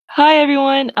Hi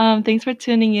everyone. Thanks for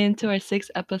tuning in to our sixth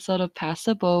episode of Pass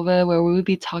the Boba, where we will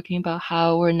be talking about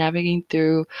how we're navigating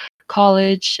through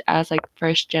college as like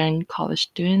first gen college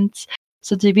students.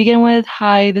 So to begin with,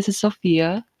 hi, this is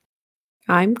Sophia.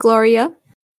 I'm Gloria.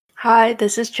 Hi,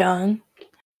 this is John.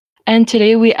 And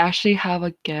today we actually have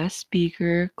a guest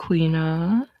speaker,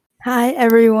 Queena. Hi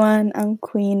everyone, I'm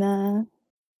Queena.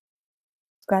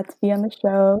 Glad to be on the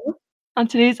show. On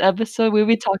today's episode, we'll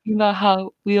be talking about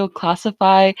how we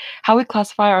classify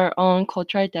our own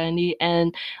cultural identity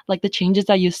and like the changes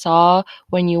that you saw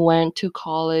when you went to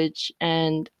college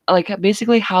and like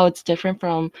basically how it's different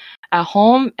from at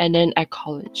home and then at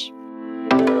college.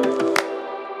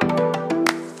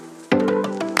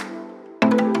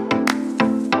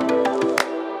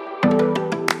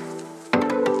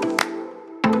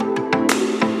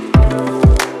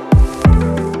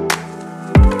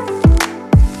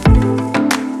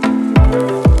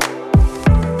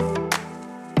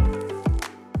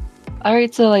 All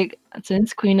right, so like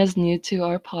since Queen is new to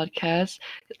our podcast,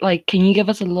 like can you give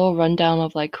us a little rundown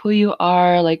of like who you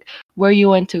are, like where you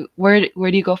went to, where do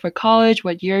you go for college,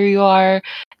 what year you are,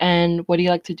 and what do you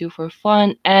like to do for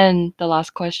fun? And the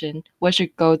last question, what's your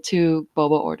go-to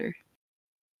boba order?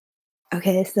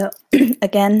 Okay, so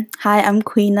again, hi, I'm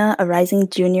Queena, a rising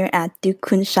junior at Duke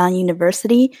Kunshan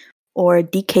University, or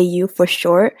DKU for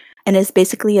short, and it's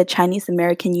basically a Chinese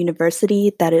American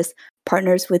university that is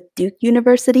partners with Duke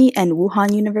University and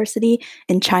Wuhan University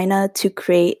in China to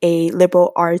create a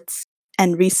liberal arts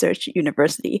and research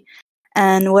university.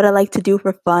 And what I like to do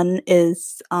for fun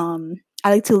is I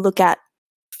like to look at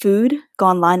food, go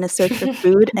online and search for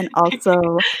food, and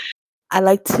also I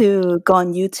like to go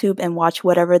on YouTube and watch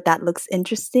whatever that looks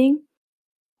interesting.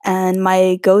 And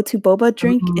my go-to boba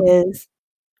drink is,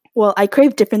 well, I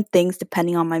crave different things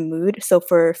depending on my mood. So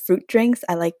for fruit drinks,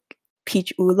 I like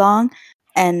peach oolong.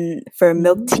 And for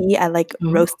milk tea, I like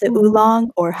roasted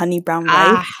oolong or honey brown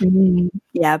rice.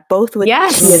 Yeah, both with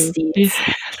chia seeds.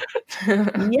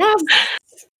 Yes.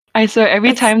 I swear,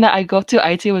 every time that I go to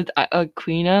IT with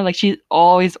Queena, like she's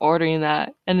always ordering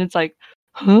that, and it's like,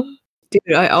 huh?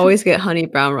 Dude, I always get honey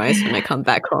brown rice when I come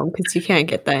back home because you can't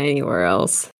get that anywhere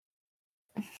else.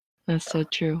 That's so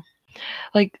true.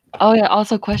 Like, oh yeah,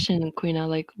 also question, Queena,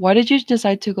 like, why did you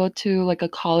decide to go to like a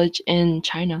college in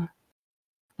China?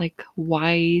 Like,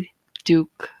 why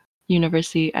Duke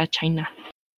University at China?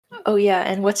 Oh yeah,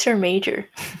 and what's your major?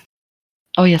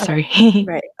 Oh yeah, sorry.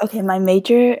 Right. Okay, my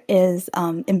major is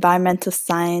environmental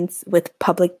science with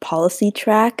public policy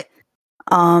track.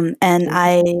 And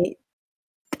I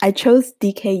chose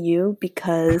DKU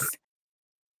because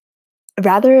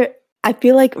I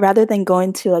feel like rather than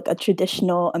going to like a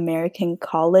traditional American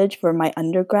college for my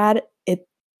undergrad,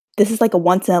 this is like a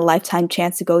once in a lifetime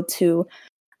chance to go to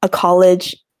a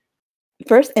college,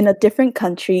 first in a different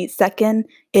country, second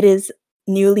it is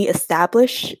newly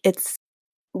established.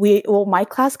 My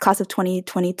class of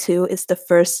 2022 is the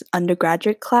first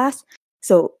undergraduate class,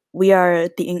 so we are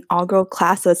the inaugural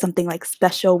class, so it's something like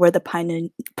special. We're the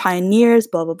pioneers,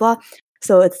 blah blah blah.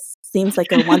 So it seems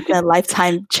like a once in a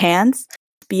lifetime chance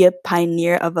to be a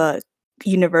pioneer of a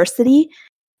university,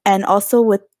 and also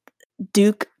with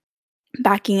Duke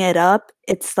backing it up,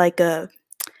 it's like a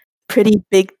pretty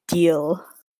big deal.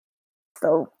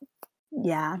 So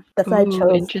yeah, that's why I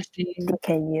chose Interesting.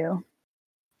 DKU.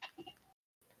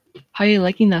 How are you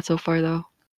liking that so far, though?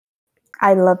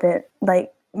 I love it.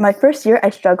 Like my first year, I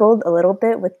struggled a little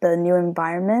bit with the new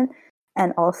environment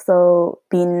and also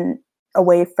being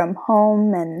away from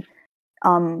home and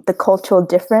the cultural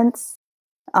difference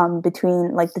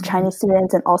between like the Chinese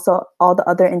students and also all the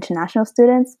other international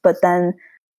students. But then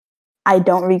I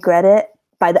don't regret it.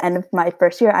 By the end of my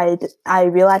first year, I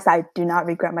realized I do not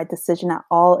regret my decision at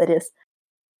all. It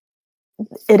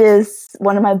is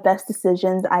one of my best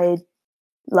decisions. I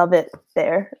love it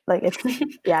there. Like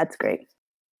it's great.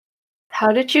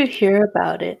 How did you hear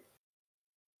about it?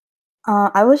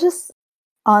 I was just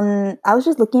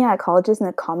looking at colleges in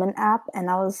a Common App,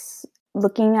 and I was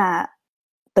looking at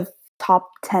the top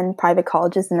 10 private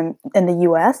colleges in the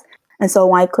US. And so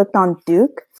when I clicked on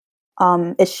Duke,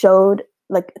 it showed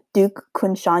like Duke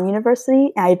Kunshan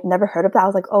University, and I'd never heard of that. I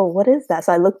was like, oh, what is that?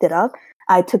 So I looked it up.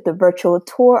 I took the virtual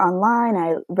tour online.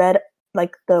 I read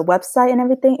like the website and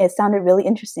everything. It sounded really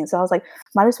interesting. So I was like,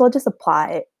 might as well just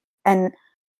apply. And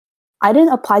I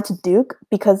didn't apply to Duke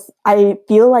because I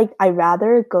feel like I'd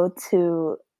rather go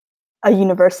to a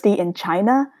university in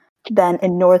China than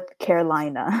in North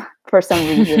Carolina for some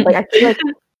reason. Like I feel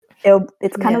like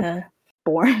it's kind of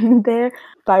boring there,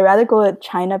 but I'd rather go to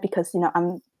China because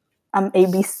I'm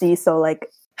ABC, so like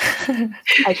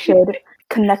I should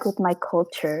connect with my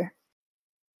culture.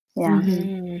 Yeah.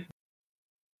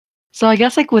 So I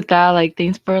guess like with that, like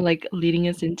thanks for like leading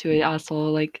us into it also.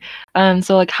 Like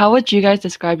so like how would you guys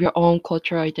describe your own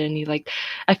cultural identity? Like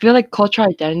I feel like cultural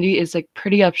identity is like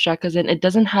pretty abstract because it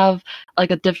doesn't have like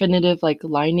a definitive like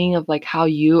lining of like how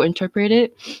you interpret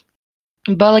it.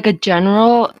 But like a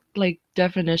general like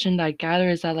definition that I gather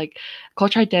is that like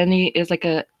cultural identity is like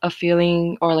a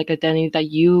feeling or like identity that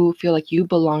you feel like you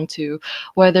belong to,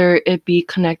 whether it be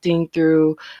connecting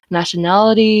through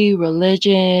nationality,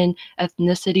 religion,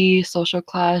 ethnicity, social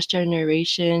class,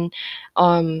 generation,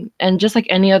 and just like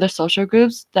any other social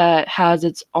groups that has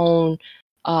its own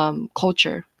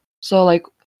culture. So like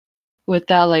with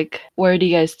that, like where do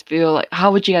you guys feel like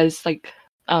how would you guys like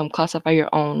classify your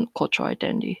own cultural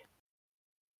identity?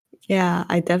 Yeah,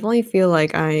 I definitely feel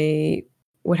like I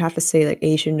would have to say like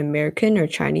Asian American or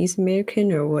Chinese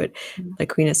American or what like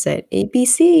Queena said,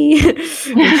 ABC,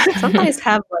 which sometimes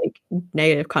have like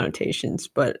negative connotations,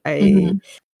 but I Mhm.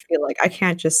 feel like I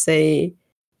can't just say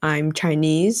I'm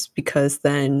Chinese because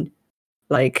then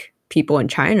like people in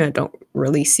China don't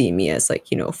really see me as like,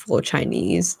 full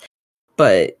Chinese.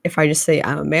 But if I just say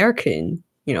I'm American,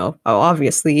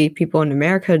 obviously people in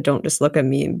America don't just look at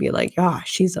me and be like, "Ah,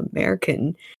 she's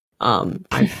American."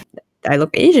 I I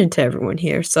look Asian to everyone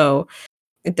here, so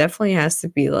it definitely has to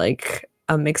be like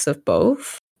a mix of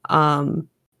both.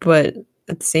 But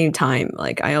at the same time,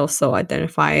 like I also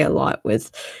identify a lot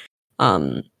with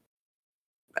um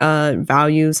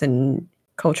values and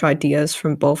cultural ideas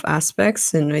from both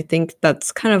aspects, and I think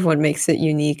that's kind of what makes it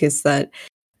unique is that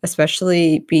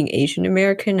especially being Asian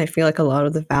American, I feel like a lot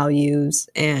of the values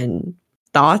and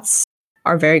thoughts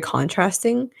are very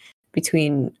contrasting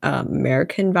between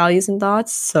American values and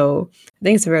thoughts. So I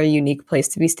think it's a very unique place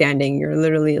to be standing. You're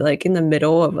literally like in the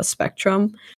middle of a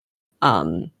spectrum.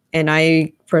 And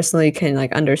I personally can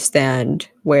like understand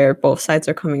where both sides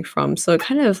are coming from. So it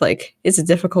kind of like it's a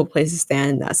difficult place to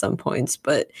stand at some points,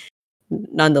 but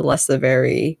nonetheless, I'm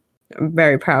very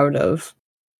proud of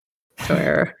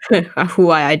or who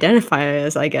I identify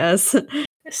as, I guess.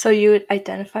 So you would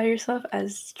identify yourself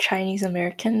as Chinese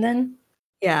American then?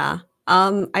 Yeah.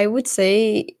 I would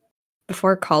say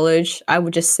before college, I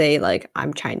would just say like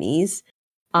I'm Chinese.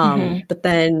 Mhm. But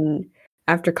then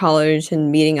after college and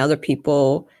meeting other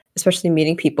people, especially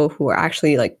meeting people who are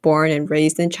actually like born and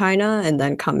raised in China and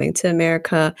then coming to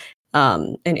America,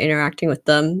 and interacting with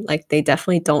them, like they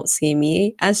definitely don't see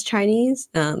me as Chinese.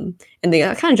 And they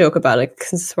kind of joke about it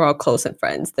since we're all close and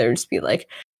friends. They'll just be like,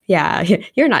 "Yeah,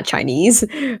 you're not Chinese."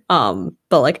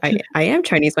 But like I am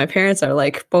Chinese. My parents are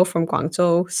like both from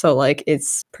Guangzhou, so like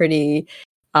it's pretty.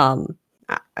 Um,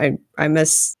 I'm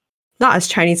as not as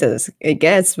Chinese as it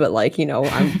gets, but like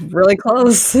I'm really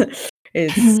close.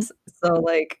 It's so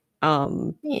like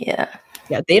Yeah.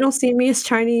 yeah, they don't see me as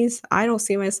Chinese. I don't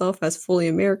see myself as fully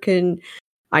American.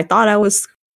 I thought I was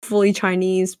fully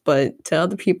Chinese, but to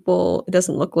other people, it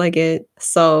doesn't look like it.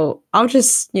 So I'll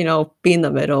just, be in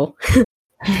the middle.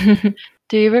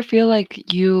 Do you ever feel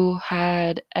like you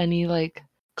had any like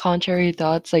contrary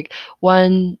thoughts? Like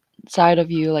one side of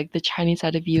you, like the Chinese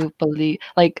side of you, believe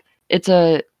like it's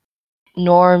a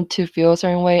norm to feel a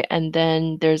certain way, and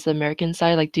then there's the American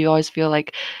side. Like, do you always feel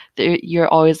like you're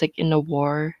always like in a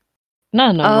war?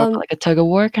 Not in a war, but Um, like a tug of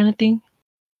war kind of thing.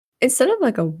 Instead of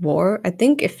like a war, I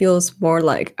think it feels more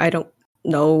like I don't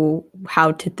know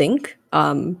how to think.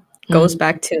 Goes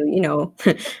back to,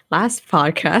 last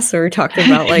podcast where we talked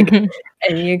about like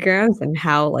Enneagrams and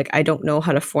how like I don't know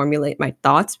how to formulate my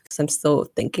thoughts because I'm still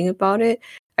thinking about it.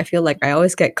 I feel like I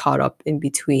always get caught up in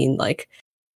between like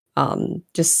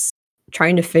just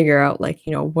trying to figure out like,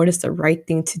 what is the right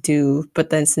thing to do. But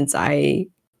then since I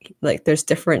like there's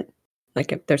different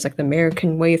like if there's like the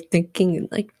American way of thinking and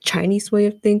like Chinese way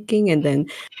of thinking, and then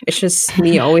it's just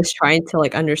me always trying to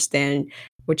like understand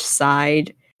which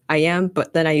side I am,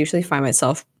 but then I usually find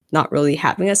myself not really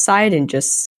having a side and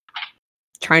just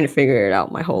trying to figure it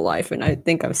out my whole life, and I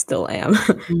think I still am.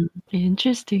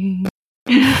 Interesting.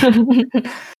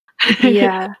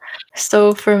 Yeah.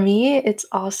 So for me, it's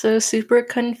also super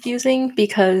confusing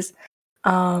because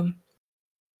um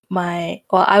I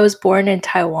was born in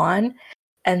Taiwan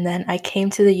and then I came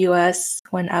to the US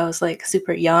when I was like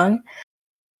super young,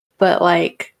 but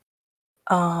like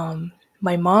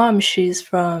my mom, she's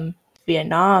from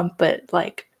Vietnam, but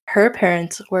like her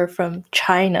parents were from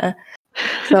China.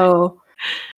 So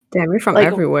Damn, you're from like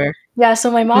everywhere. yeah,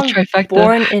 so my The mom's trifecta.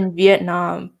 born in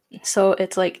Vietnam. So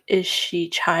it's like, is she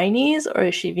Chinese or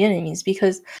is she Vietnamese?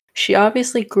 Because she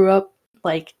obviously grew up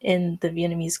like in the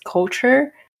Vietnamese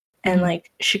culture and Mhm.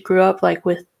 like she grew up like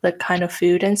with the kind of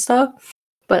food and stuff.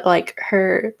 but like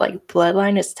her like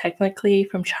bloodline is technically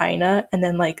from China, and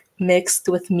then like mixed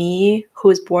with me, who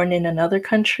was born in another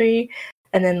country,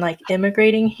 and then like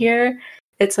immigrating here.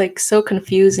 It's like so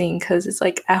confusing because it's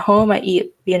like at home I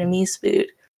eat Vietnamese food,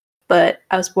 but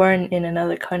I was born in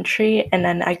another country, and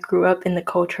then I grew up in the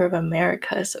culture of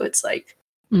America. So it's like,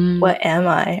 what am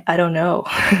I? I don't know.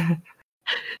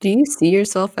 Do you see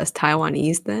yourself as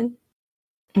Taiwanese then?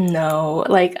 No,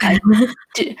 like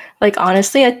like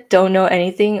honestly, I don't know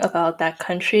anything about that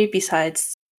country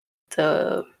besides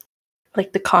the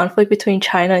like the conflict between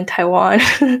China and Taiwan.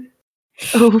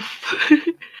 Oof.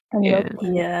 Yeah.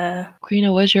 Yeah.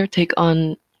 Karina, what's your take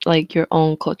on like your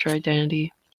own cultural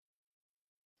identity?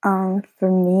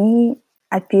 For me,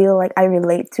 I feel like I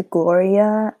relate to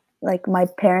Gloria. Like my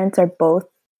parents are both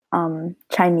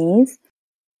Chinese,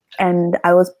 and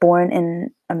I was born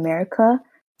in America,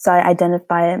 so I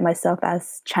identify myself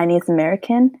as Chinese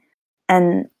American.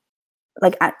 And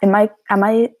like at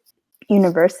my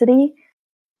university,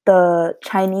 the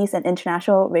Chinese and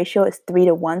international ratio is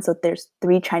 3-1, so there's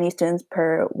 3 Chinese students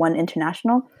per 1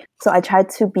 international. So I tried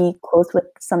to be close with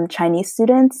some Chinese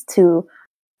students to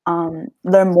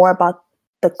learn more about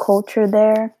the culture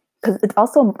there, because it's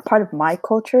also part of my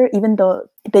culture, even though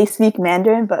they speak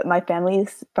Mandarin, but my family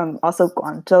is from also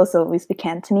Guangzhou, so we speak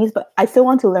Cantonese, but I still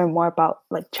want to learn more about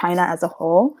like China as a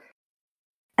whole.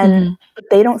 And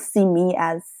they don't see me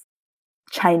as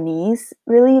Chinese,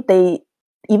 really.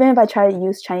 Even if I try to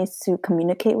use Chinese to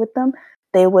communicate with them,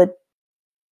 they would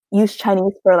use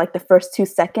Chinese for like the first 2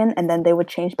 seconds, and then they would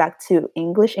change back to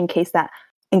English in case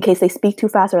they speak too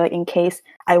fast, or like in case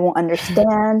I won't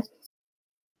understand.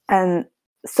 And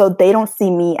so they don't see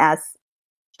me as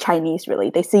Chinese, really.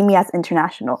 They see me as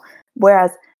international.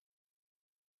 Whereas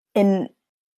in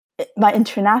my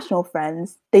international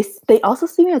friends, they also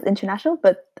see me as international,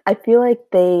 but I feel like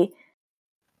they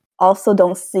also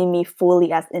don't see me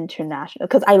fully as international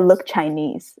because I look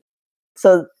Chinese.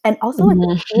 So, and also like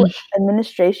the school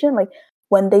administration, like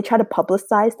when they try to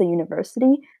publicize the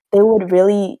university, they would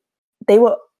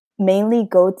mainly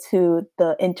go to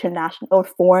the international or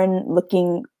foreign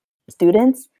looking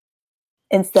students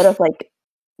instead of like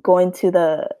going to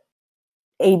the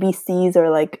ABCs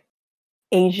or like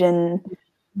Asian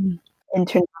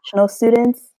international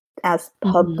students as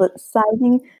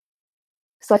publicizing.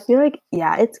 So I feel like,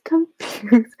 yeah, it's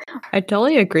confused. I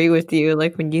totally agree with you.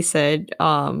 Like when you said,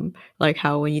 like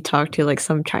how when you talk to like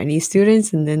some Chinese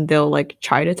students and then they'll like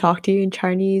try to talk to you in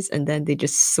Chinese and then they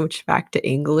just switch back to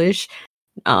English.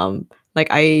 Like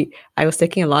I was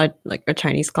taking a lot of like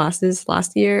Chinese classes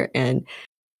last year, and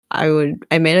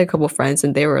I made a couple friends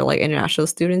and they were like international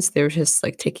students. They were just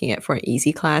like taking it for an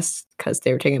easy class because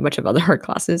they were taking a bunch of other hard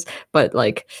classes. But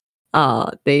like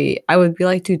I would be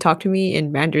like to talk to me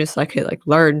in Mandarin so I could like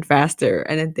learn faster,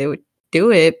 and then they would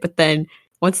do it. But then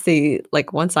once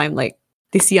I'm like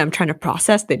they see I'm trying to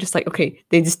process, they just like okay,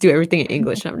 they just do everything in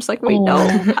English, and I'm just like wait, no,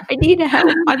 I need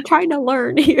help. I'm trying to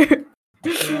learn here.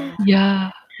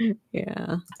 Yeah.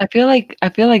 Yeah. I feel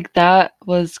like that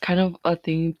was kind of a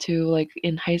thing too, like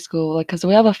in high school, like because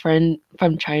we have a friend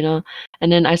from China,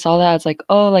 and then I saw that as like,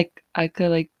 oh, like I could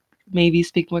like maybe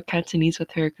speak more Cantonese with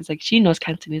her because like she knows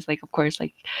Cantonese, like of course,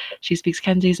 like she speaks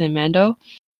Cantonese and Mando,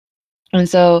 and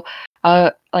so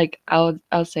like I'll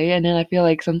say it, and then I feel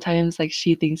like sometimes like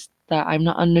she thinks that I'm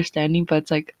not understanding, but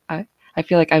it's like I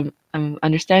feel like I'm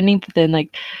understanding, but then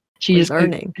like she We're just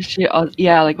learning.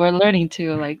 yeah, like we're learning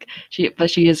too, like she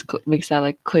just makes that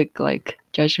like quick like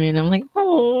judgment. I'm like,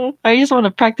 oh, I just want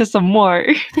to practice some more.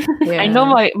 I know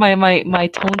my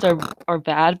tones are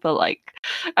bad, but like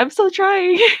I'm still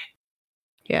trying.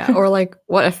 Yeah, or like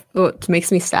what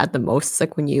makes me sad the most is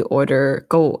like when you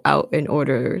go out and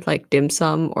order like dim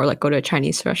sum or like go to a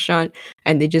Chinese restaurant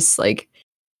and they just like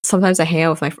sometimes I hang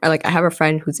out with like I have a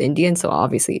friend who's Indian, so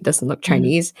obviously it doesn't look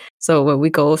Chinese. So when we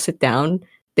go sit down,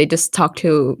 they just talk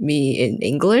to me in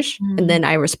English, and then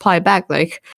I reply back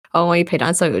like, "Oh, you paid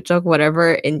answer joke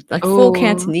whatever" in like full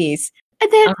Cantonese.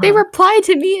 And then they reply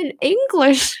to me in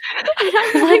English. And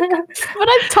I'm like, but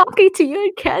I'm talking to you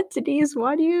in Cantonese.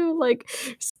 Why do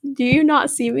you not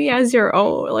see me as your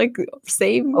own, like,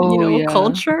 same,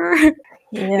 culture?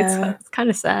 Yeah. It's kind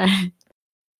of sad.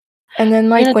 And then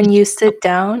like when you sit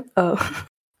down,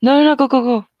 No,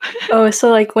 go. So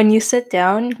like when you sit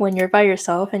down, when you're by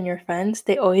yourself and your friends,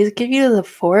 they always give you the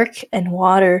fork and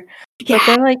water. Yeah. But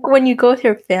then like when you go with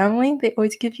your family, they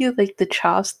always give you like the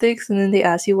chopsticks, and then they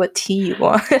ask you what tea you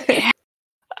want.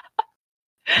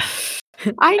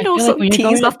 I know feel like some when you're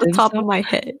teas going off to the dim top of sum- my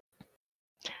head.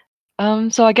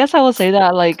 So I guess I will say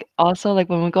that like also like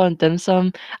when we go on dim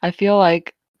sum, I feel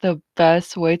like the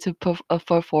best way to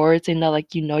put forward saying that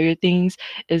like you know your things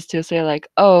is to say like,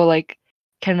 oh, like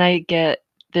can I get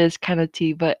this kind of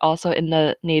tea, but also in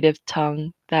the native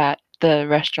tongue that the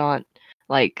restaurant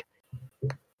like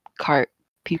cart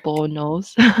people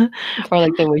knows or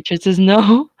like the waitresses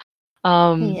know.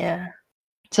 Um Yeah.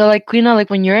 so like Queena, like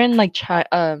when you're in like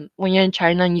when you're in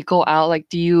China and you go out, like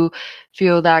do you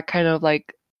feel that kind of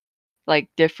like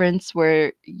difference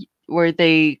where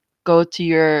they go to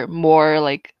your more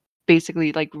like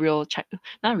basically like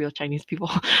not real Chinese people,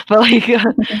 but like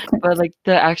but like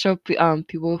the actual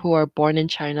people who are born in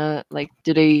China, like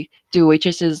do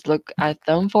waitresses look at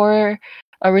them for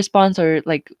a response, or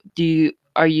like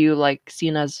are you like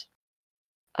seen as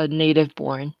a native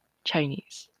born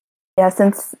Chinese? Yeah,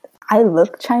 since I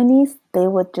look Chinese, they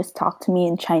would just talk to me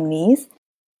in Chinese.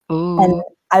 And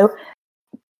Oh.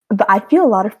 but I feel a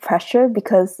lot of pressure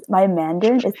because my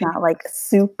Mandarin is not like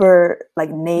super like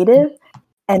native,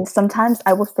 and sometimes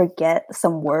I will forget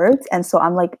some words, and so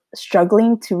I'm like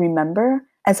struggling to remember,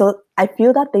 and so I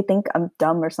feel that they think I'm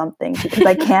dumb or something because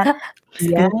I can't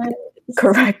Yeah, speak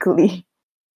correctly.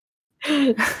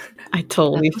 I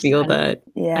totally That's so feel sad. that.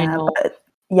 I Yeah, know. but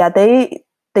yeah, they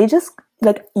just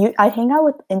like you. I hang out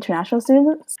with international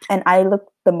students, and I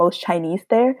look the most Chinese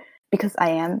there because I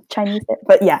am Chinese there.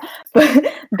 But yeah, but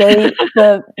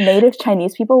the native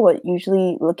Chinese people would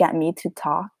usually look at me to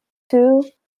talk to.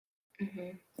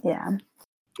 Mhm. Yeah.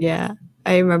 Yeah,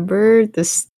 I remember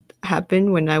this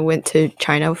happened when I went to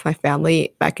China with my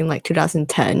family back in like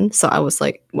 2010. So I was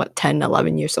like, what, 10,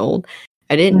 11 years old.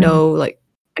 I didn't Mm. know like,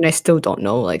 and I still don't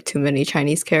know like too many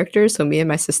Chinese characters. So me and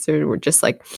my sister were just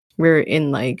like, we are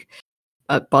in like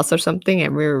a bus or something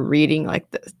and we were reading like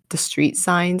the street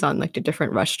signs on like the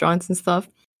different restaurants and stuff.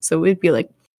 So we'd be like,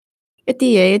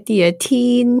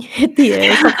 teen,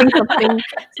 something, something,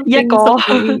 Yeah, something, girl.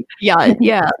 something. Yeah,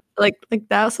 yeah, like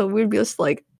that. So we'd be just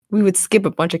like, we would skip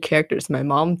a bunch of characters. My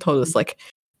mom told us like,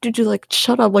 dude, you like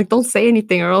shut up, like don't say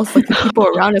anything, or else like the people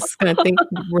around us is gonna think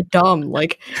we're dumb.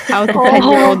 Like, how is a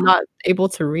 10-year-old Oh. not able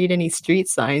to read any street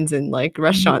signs and like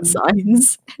restaurant Mhm.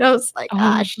 signs? And I was like, Oh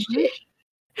ah, my shit.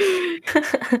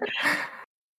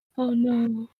 Oh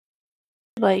no.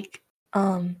 Like,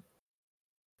 um,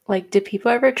 like, did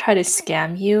people ever try to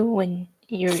scam you when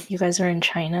you guys were in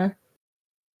China?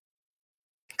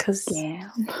 Cause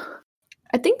Damn.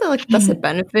 I think that like that's a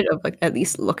benefit of like at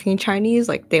least looking Chinese.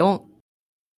 Like they won't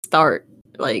start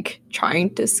like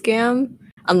trying to scam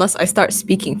unless I start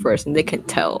speaking first and they can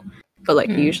tell. But like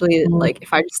usually like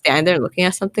if I just stand there looking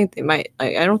at something, they might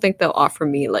like I don't think they'll offer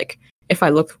me like if I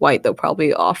looked white, they'll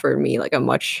probably offer me like a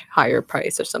much higher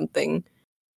price or something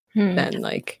than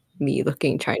like me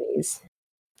looking Chinese.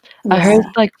 I heard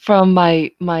Yeah. like from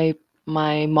my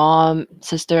mom,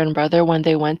 sister, and brother when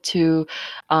they went to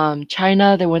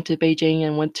China, they went to Beijing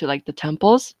and went to like the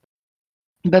temples.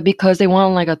 But because they went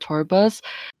on like a tour bus,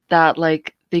 that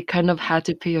like they kind of had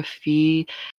to pay a fee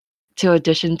to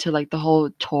addition to like the whole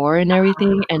tour and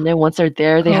everything. And then once they're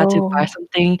there, they had to buy oh,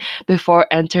 something before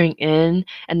entering in,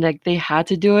 and like they had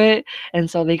to do it. And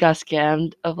so they got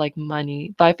scammed of like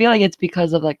money. But I feel like it's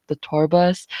because of like the tour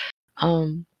bus.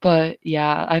 But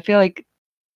yeah, I feel like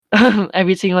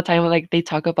every single time like they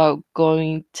talk about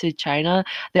going to China,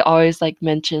 they always like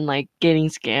mention like getting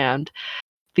scammed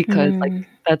because like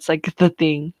that's like the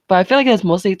thing. But I feel like it's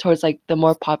mostly towards like the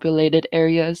more populated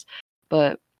areas,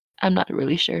 but I'm not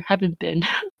really sure. Haven't been.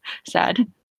 Sad.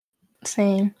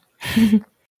 same.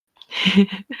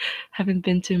 Haven't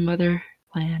been to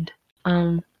motherland.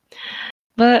 Um,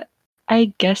 but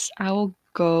I guess I'll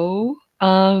go.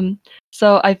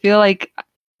 So I feel like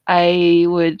I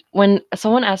would when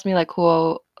someone asked me like who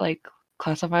I'll like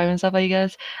classify myself, I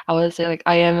guess I would say like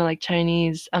I am like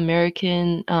Chinese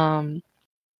American.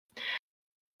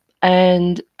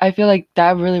 And I feel like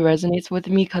that really resonates with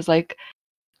me because like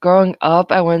growing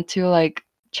up, I went to like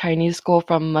Chinese school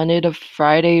from Monday to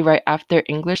Friday right after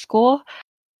English school.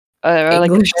 Or like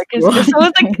English American school. school. So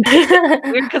it's like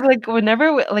it's weird because like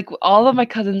whenever like all of my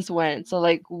cousins went, so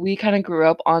like we kind of grew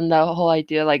up on that whole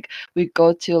idea. Like we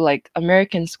go to like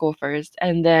American school first,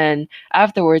 and then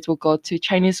afterwards we'll go to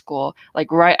Chinese school.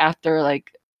 Like right after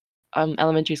like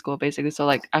elementary school basically. So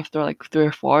like after like 3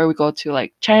 or 4, we go to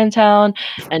like Chinatown,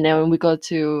 and then we go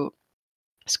to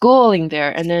schooling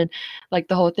there, and then like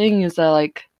the whole thing is that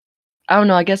like I don't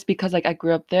know. I guess because like I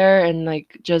grew up there and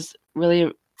like just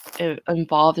really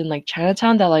involved in like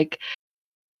Chinatown that like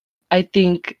I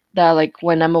think that like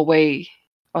when I'm away,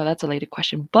 oh that's a later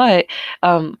question, but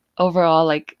overall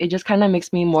like it just kind of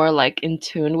makes me more like in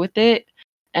tune with it,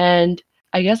 and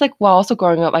I guess like while also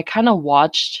growing up, I kind of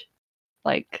watched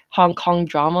like Hong Kong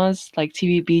dramas, like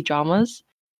TVB dramas.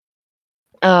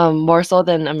 more so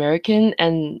than American,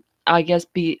 and I guess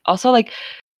be also like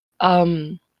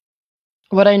um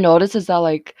what I noticed is that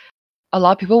like a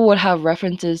lot of people would have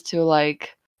references to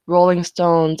like Rolling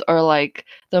Stones or like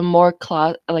the more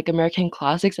like American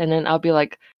classics, and then I'll be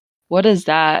like, what is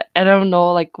that? I don't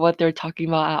know like what they're talking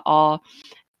about at all.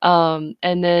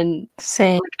 And then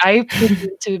Same. like I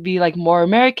presume to be like more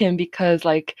American because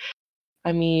like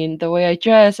I mean the way I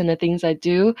dress and the things I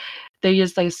do, they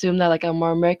just like assume that like I'm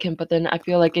more American, but then I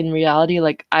feel like in reality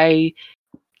like I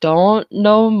don't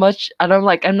know much.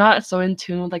 I'm not so in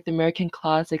tune with like the American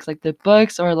classics, like the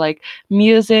books or like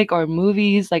music or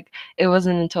movies. Like it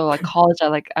wasn't until like college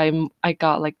that like I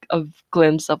got like a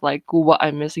glimpse of like what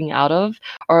I'm missing out of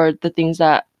or the things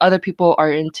that other people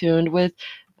are in tune with.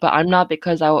 But I'm not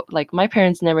because like my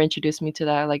parents never introduced me to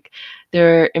that. Like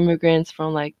they're immigrants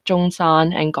from like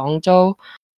Zhongshan and Guangzhou,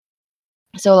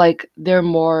 so like they're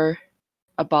more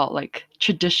about like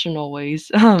traditional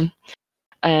ways.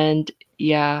 And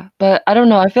yeah, but I don't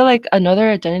know. I feel like another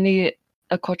identity,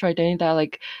 a cultural identity that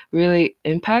like really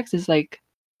impacts is like,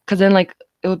 because then like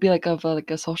it would be like of like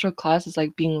a social class is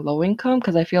like being low income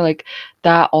because I feel like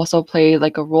that also played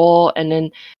like a role. And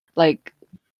then like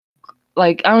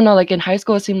I don't know, like in high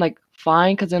school it seemed like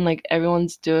fine because then like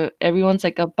everyone's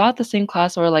like about the same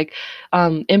class or like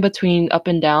in between up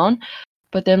and down.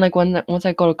 But then like once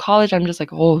I go to college, I'm just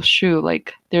like, oh shoot,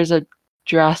 like there's a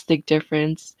drastic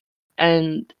difference,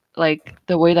 and like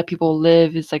the way that people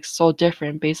live is like so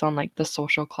different based on like the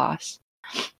social class.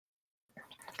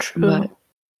 True. But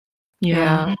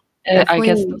yeah, I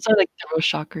guess definitely. those are like the real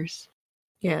shockers.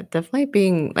 Yeah, definitely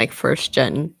being like first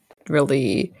gen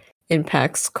really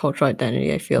impacts cultural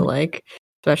identity, I feel like,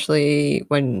 especially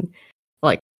when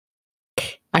like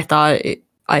I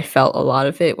felt a lot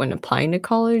of it when applying to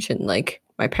college and like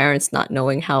my parents not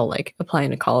knowing how like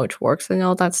applying to college works and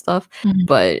all that stuff. Mhm.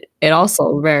 But it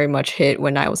also very much hit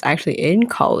when I was actually in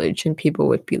college and people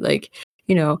would be like,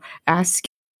 ask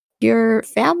your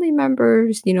family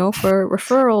members, for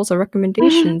referrals or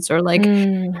recommendations, or like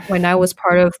when I was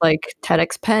part of like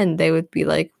TEDx Penn, they would be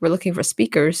like, we're looking for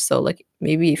speakers. So like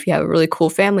maybe if you have a really cool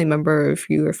family member, if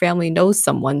your family knows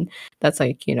someone that's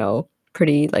like,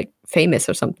 pretty like famous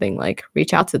or something, like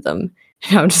reach out to them.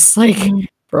 And I'm just like, Mhm.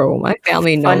 bro, my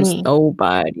family knows Funny.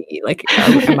 nobody. Like,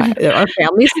 are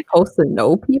families supposed to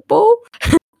know people?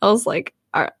 I was like,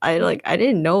 I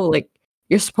didn't know like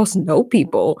you're supposed to know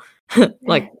people.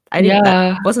 Like I didn't that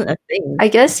Yeah, wasn't a thing. I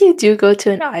guess you do go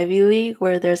to an Ivy League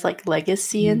where there's like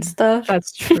legacy and stuff.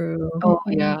 That's true. oh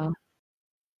yeah,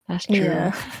 that's true.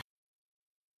 Yeah.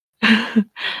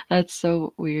 That's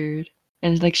so weird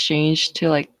and like strange to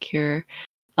like hear.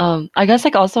 I guess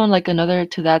like also on like another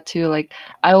to that too, like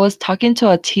I was talking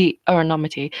to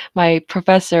my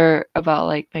professor about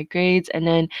like my grades, and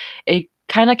then it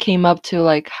kind of came up to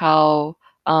like how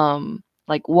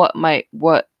like what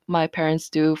my parents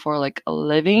do for like a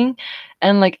living,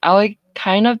 and like I like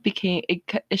kind of became it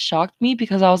shocked me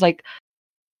because I was like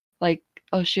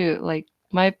oh shoot, like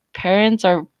my parents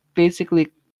are basically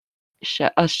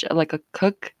like a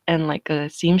cook and like a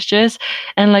seamstress,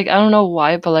 and like I don't know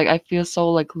why, but like I feel so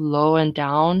like low and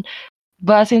down.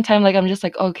 But at the same time, like I'm just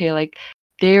like okay, like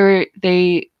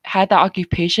they had that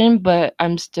occupation, but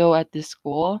I'm still at this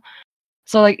school.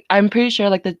 So like I'm pretty sure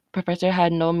like the professor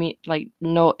had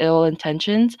no ill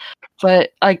intentions,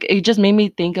 but like it just made me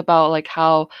think about like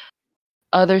how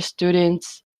other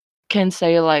students can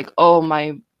say like, "Oh,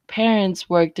 my parents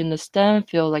worked in the STEM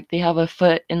field, like they have a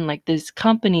foot in like these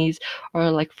companies or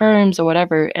like firms or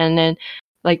whatever." And then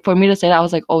like for me to say that, I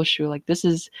was like, "Oh shoot, like this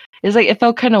is it's like it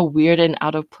felt kind of weird and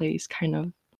out of place kind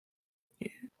of."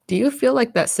 Do you feel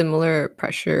like that similar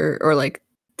pressure or like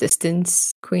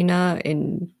distance, Queena,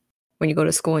 in when you go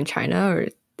to school in China, or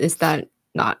is that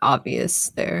not obvious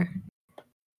there?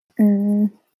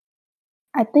 Mm,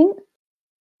 I think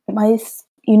my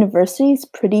university is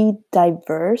pretty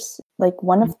diverse. Like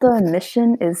one of the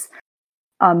mission is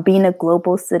being a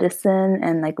global citizen,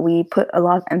 and like we put a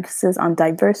lot of emphasis on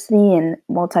diversity and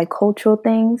multicultural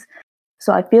things.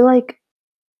 So I feel like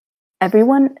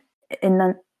everyone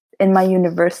in my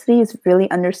university is really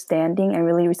understanding and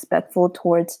really respectful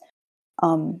towards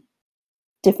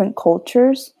different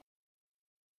cultures.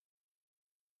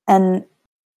 And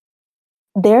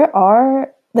there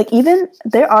are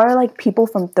like people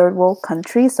from third world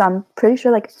countries, so I'm pretty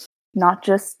sure like not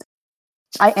just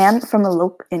I am from a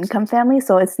low income family,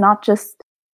 so it's not just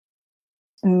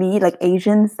me, like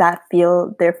Asians that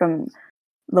feel they're from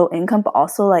low income, but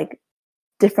also like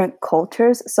different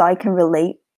cultures, so I can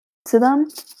relate to them.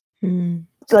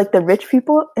 like the rich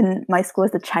people in my school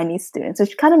is the Chinese students,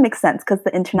 which kind of makes sense because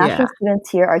the international students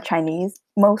here are Chinese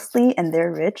mostly and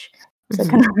they're rich. So it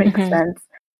kind of makes sense.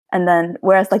 And then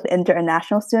whereas like the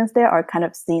international students there are kind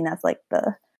of seen as like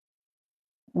the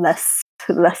less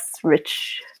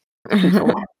rich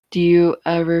people. Do you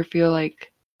ever feel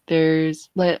like there's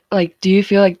like do you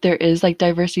feel like there is like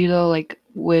diversity though, like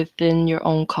within your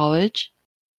own college?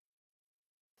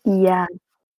 Yeah,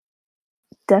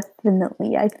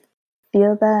 definitely. I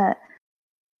feel that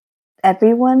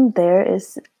everyone there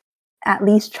is at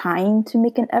least trying to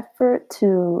make an effort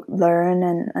to learn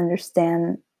and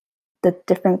understand the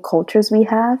different cultures we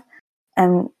have.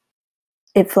 And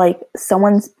if like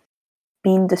someone's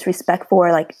being disrespectful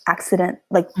or like accident,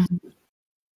 like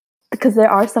because there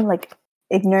are some like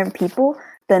ignorant people,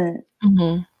 then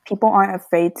people aren't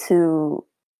afraid to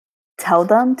tell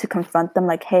them, to confront them,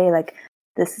 like, hey, like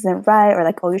this isn't right, or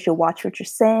like, oh, you should watch what you're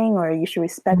saying, or you should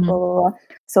respect blah blah blah.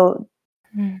 So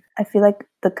I feel like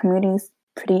the community is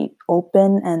pretty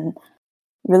open and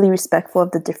really respectful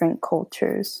of the different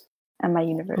cultures at my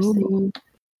university. Ooh.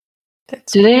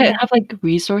 Do they have like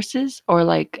resources or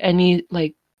like any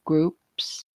like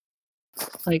groups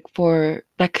like for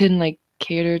that can like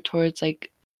cater towards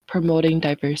like promoting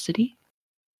diversity?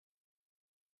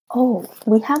 Oh,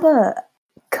 we have a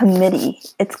committee.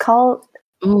 It's called,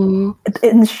 Ooh.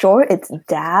 in short, it's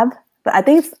DAB, but I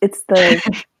think it's the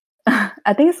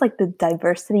I think it's like the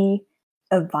Diversity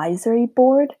Advisory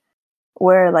Board,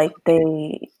 where like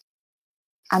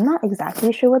I'm not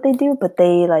exactly sure what they do, but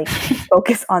they like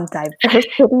focus on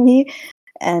diversity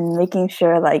and making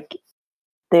sure like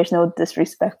there's no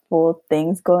disrespectful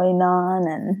things going on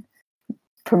and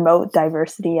promote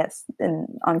diversity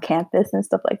on campus and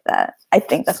stuff like that. I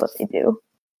think that's what they do.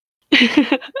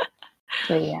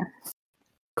 So yeah.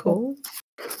 Cool.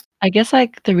 I guess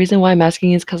like the reason why I'm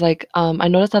asking is because like I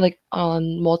noticed that like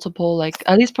on multiple like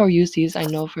at least for UCs I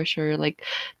know for sure like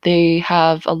they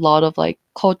have a lot of like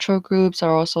cultural groups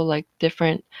or also like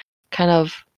different kind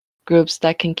of groups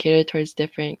that can cater towards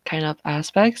different kind of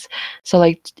aspects. So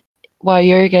like while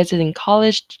you guys in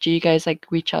college, did you guys like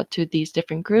reach out to these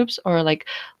different groups or like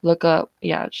look up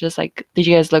just like did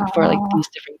you guys look for like these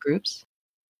different groups?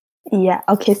 Yeah.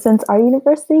 Okay. Since our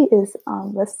university is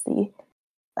let's see.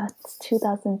 That's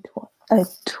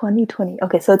 2020.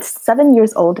 Okay, so it's 7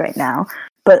 years old right now,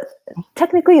 but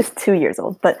technically it's 2 years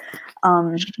old. But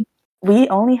we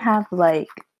only have like,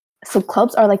 so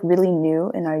clubs are like really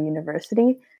new in our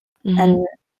university,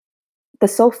 but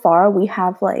so far we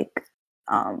have like,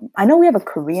 I know we have a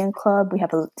Korean club, we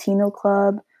have a Latino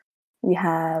club, we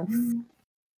have,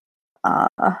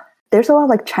 there's a lot of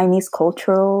like Chinese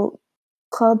cultural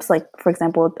clubs, like for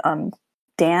example,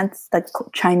 dance, like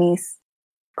Chinese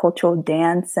cultural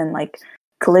dance and like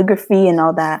calligraphy and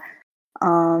all that.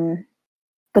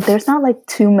 But there's not like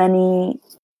too many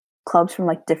clubs from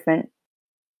like different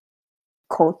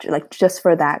culture, like just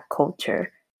for that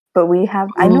culture. But we have,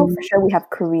 I know for sure we have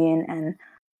Korean and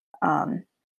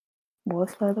what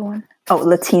was the other one? Oh,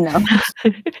 Latino.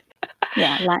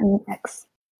 Yeah, Latinx.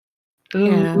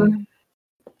 Yeah.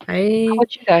 How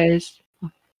about you guys?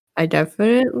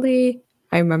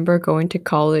 I remember going to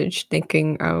college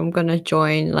thinking I'm gonna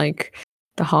join like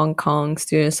the Hong Kong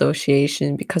Student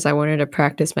Association because I wanted to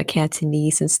practice my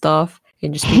Cantonese and stuff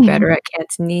and just be better at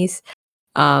Cantonese.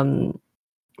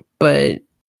 But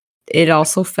it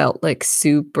also felt like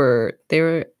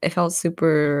it felt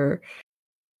super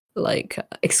like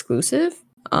exclusive.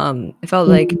 It felt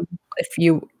like if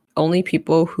you only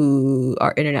people who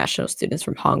are international students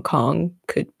from Hong Kong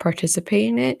could participate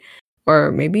in it,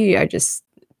 or maybe I just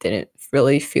didn't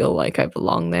really feel like I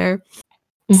belonged there.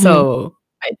 So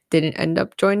I didn't end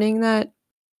up joining that.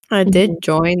 I did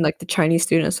join like the Chinese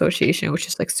Student Association, which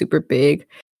is like super big,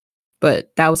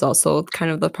 but that was also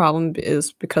kind of the problem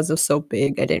is because it was so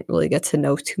big, I didn't really get to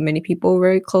know too many people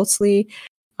very closely.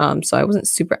 So I wasn't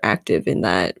super active in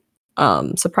that.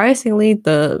 Surprisingly,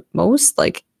 the most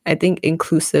like I think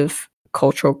inclusive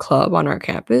cultural club on our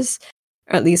campus,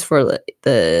 at least for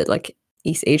the like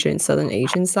East Asian and Southern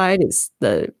Asian side, is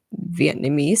the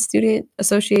Vietnamese Student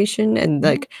Association, and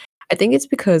like I think it's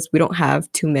because we don't have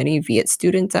too many Viet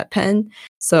students at Penn,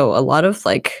 so a lot of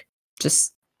like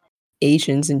just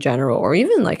Asians in general, or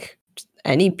even like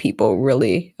any people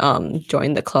really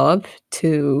join the club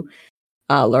to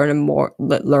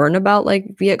learn about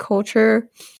like Viet culture.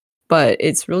 But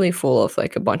it's really full of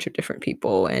like a bunch of different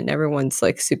people, and everyone's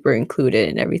like super included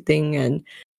in everything.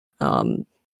 And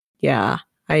yeah,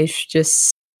 I've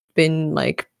just been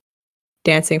like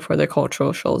dancing for their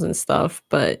cultural shows and stuff,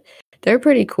 but they're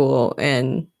pretty cool,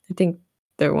 and I think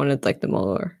they're one of like the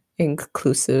more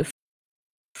inclusive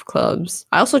clubs.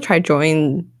 I also tried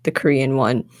joining the Korean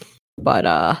one, but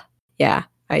yeah,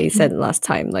 I said last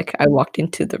time, like I walked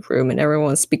into the room and everyone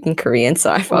was speaking Korean,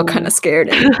 so I felt kind Oh. of scared.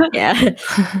 And yeah.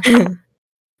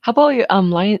 How about your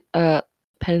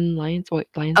pen lines? What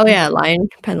lines? Oh yeah,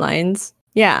 pen lines.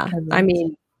 Yeah, Pen I lines.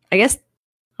 mean, I guess.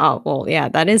 Oh well, yeah,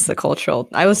 that is the cultural.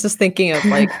 I was just thinking of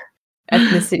like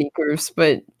ethnicity groups,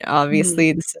 but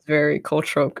obviously this is a very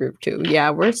cultural group too. Yeah,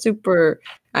 we're super.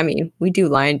 I mean, we do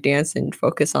line dance and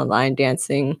focus on line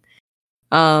dancing.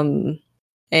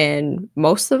 And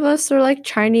most of us are like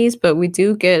Chinese, but we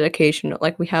do get occasional.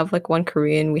 Like we have like one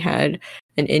Korean, we had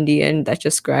an Indian that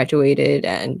just graduated,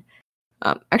 and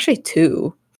actually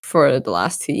two for the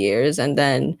last 2 years, and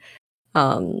then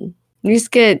we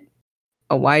just get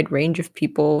a wide range of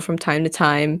people from time to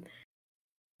time,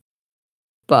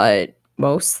 but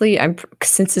mostly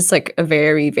since it's like a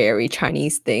very very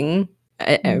Chinese thing.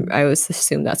 I always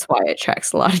assume that's why it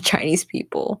attracts a lot of Chinese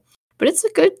people, but it's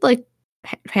a good like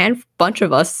bunch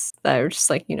of us that are just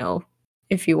like,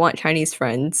 if you want Chinese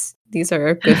friends, these are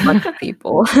a good bunch of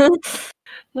people.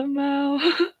 Lamau.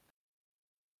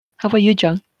 How about you,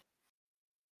 Jung?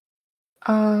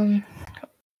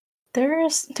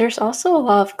 There's also a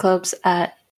lot of clubs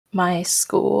at my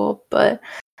school, but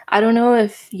I don't know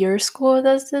if your school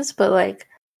does this, but like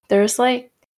there's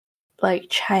like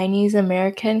Chinese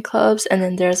American clubs, and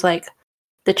then there's like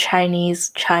the Chinese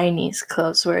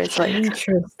clubs where it's like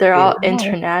they're all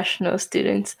international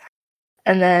students.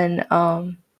 And then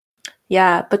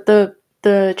yeah, but the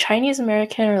Chinese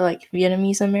American or like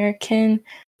Vietnamese American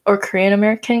or Korean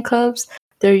American clubs,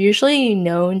 they're usually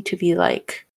known to be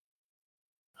like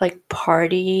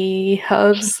party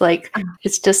hubs. Like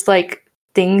it's just like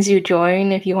things you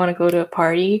join if you want to go to a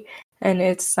party, and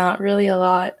it's not really a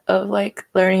lot of like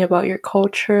learning about your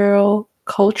culture or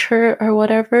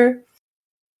whatever.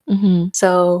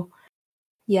 So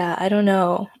yeah, I don't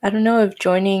know if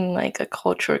joining like a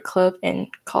culture club in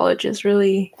college is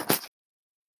really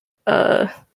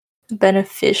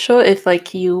beneficial if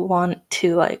like you want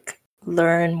to like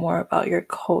learn more about your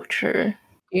culture.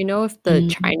 You know, if the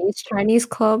Chinese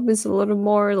club is a little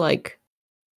more like,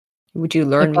 would you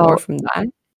learn more from that?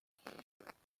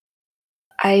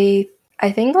 I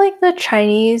think like the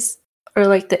Chinese or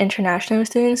like the international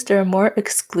students, they're more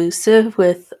exclusive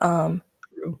with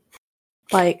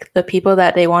like the people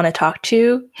that they want to talk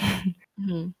to.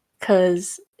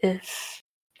 Because if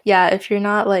you're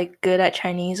not like good at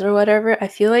Chinese or whatever, I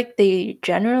feel like they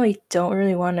generally don't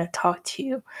really want to talk to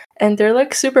you, and they're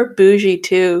like super bougie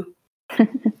too.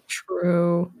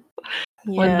 True.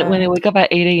 Yeah. When they wake up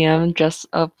at 8 a.m. dressed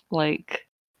up like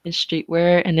in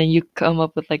streetwear, and then you come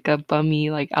up with like a bummy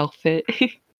like outfit.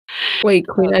 Wait,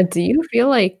 Quina, do you feel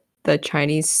like the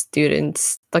Chinese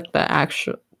students, like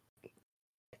the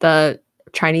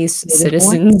Chinese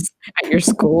citizens at your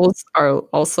schools are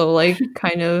also like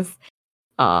kind of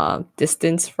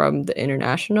distance from the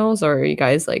internationals, or are you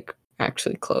guys like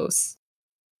actually close?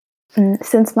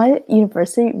 Since my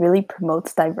university really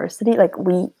promotes diversity, like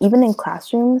we even in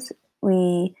classrooms,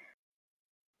 the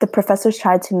professors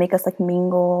try to make us like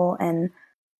mingle and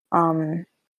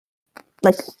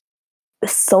like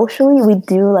socially we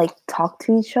do like talk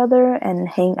to each other and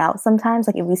hang out sometimes.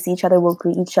 Like if we see each other, we'll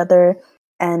greet each other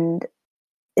and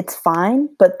it's fine.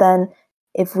 But then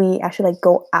if we actually like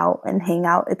go out and hang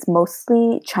out, it's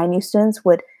mostly Chinese students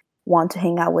would want to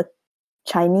hang out with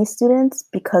Chinese students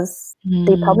because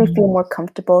they probably feel more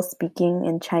comfortable speaking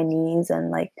in Chinese,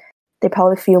 and like they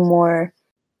probably feel more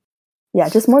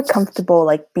just more comfortable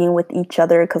like being with each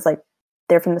other because like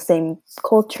they're from the same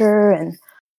culture and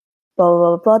blah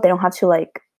blah blah blah. They don't have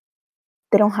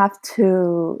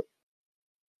to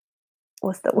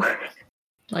what's the word,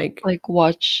 like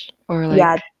watch or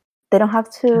like they don't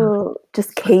have to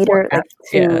just cater like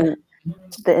to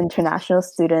the international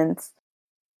students.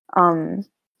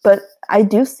 But I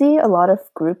do see a lot of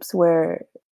groups where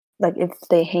like if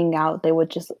they hang out, they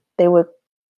would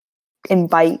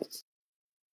invite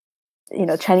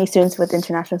Chinese students with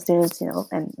international students,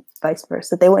 and vice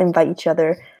versa. They will invite each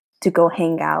other to go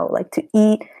hang out, like to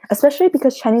eat, especially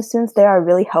because Chinese students, they are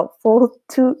really helpful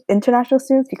to international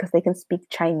students because they can speak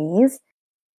Chinese.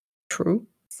 True.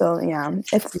 So yeah,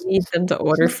 you need them to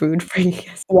order food for you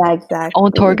guys. Yeah, exactly. All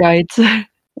tour guides.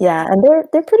 Yeah, and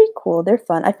they're pretty cool. They're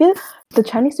fun. I feel the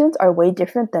Chinese students are way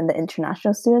different than the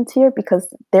international students here because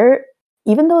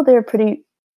even though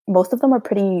most of them are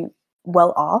pretty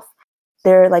well off,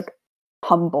 they're like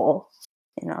humble.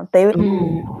 They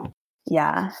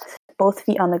both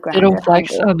feet on the ground. They don't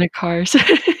flex on their cars.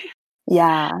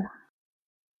 Yeah.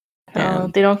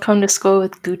 They don't come to school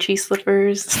with Gucci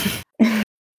slippers.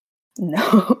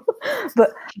 No.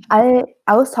 But I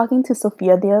was talking to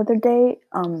Sophia the other day.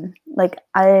 Like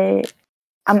I'm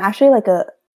actually like a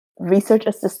research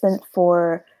assistant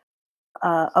for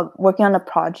working on a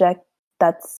project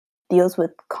that deals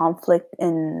with conflict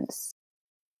in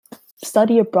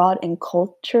study abroad in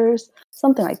cultures,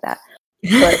 something like that.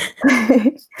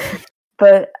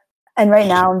 But and right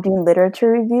now I'm doing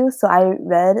literature review. So I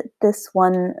read this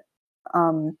one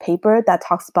paper that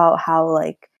talks about how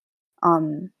like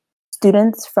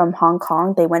students from Hong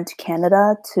Kong, they went to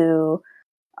Canada to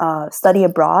study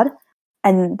abroad,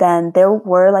 and then there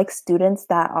were like students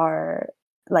that are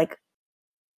like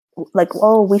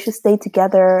oh, we should stay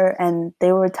together, and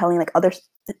they were telling like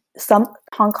some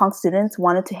Hong Kong students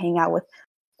wanted to hang out with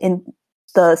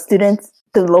the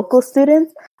local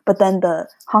students, but then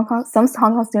some Hong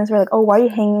Kong students were like, oh, why are you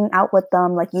hanging out with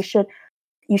them? Like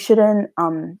you shouldn't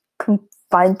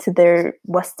confine to their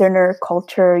Westerner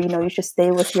culture. You know, you should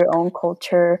stay with your own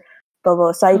culture. Blah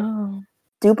blah. So I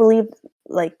do believe,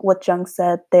 like what Jung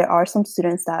said, there are some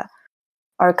students that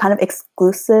are kind of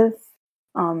exclusive.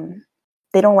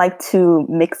 They don't like to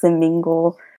mix and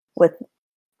mingle with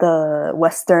the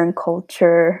Western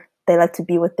culture. They like to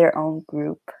be with their own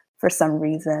group for some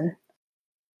reason.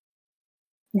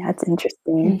 Yeah, it's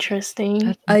interesting.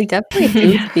 Interesting. I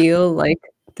definitely do feel like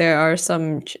there are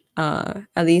some,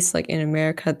 at least like in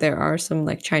America, there are some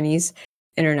like Chinese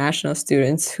international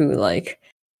students who like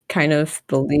kind of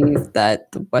believe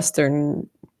that the Western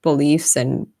beliefs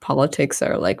and politics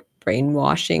are like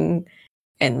brainwashing,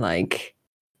 and like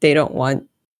they don't want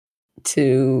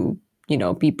to, you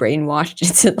know, be brainwashed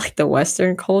into like the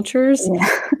Western cultures. Yeah.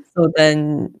 So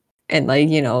then, and like,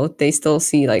 you know, they still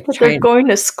see like But they're China. going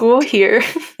to school here.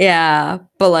 Yeah,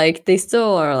 but like they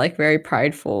still are like very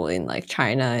prideful in like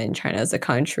China and China as a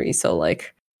country. So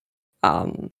like, I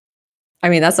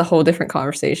mean that's a whole different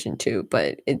conversation too.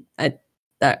 But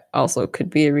that also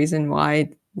could be a reason why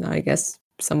I guess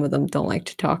some of them don't like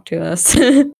to talk to us.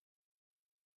 I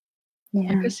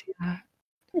Yeah. could see that.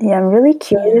 Yeah, I'm really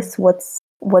curious what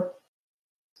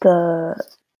the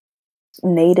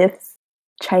native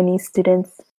Chinese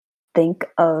students think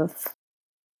of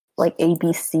like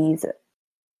ABCs.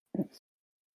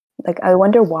 Like, I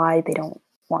wonder why they don't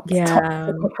want to talk Yeah.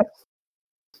 to us.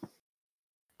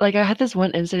 Like I had this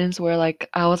one incident where like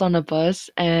I was on a bus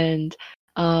and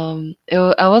I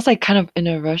was like kind of in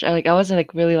a rush. I wasn't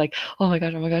like really like oh my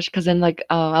gosh, because then like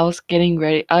I was getting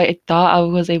ready. I thought I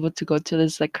was able to go to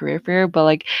this like career fair, but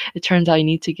like it turns out you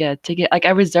need to get a ticket. Like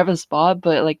I reserved a spot,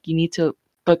 but like you need to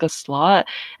book a slot,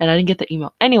 and I didn't get the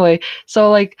email anyway.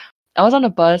 So like I was on a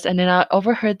bus and then I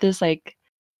overheard this like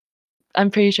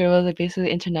I'm pretty sure it was like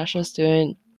basically international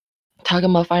student talking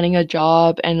about finding a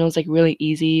job, and it was like really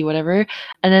easy, whatever.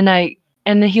 And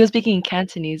then he was speaking in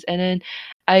Cantonese, and then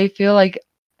I feel like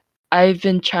I've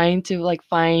been trying to like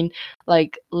find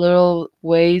like little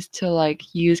ways to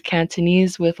like use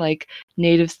Cantonese with like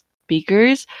native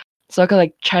speakers, so I could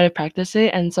like try to practice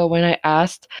it. And so when I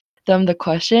asked them the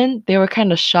question, they were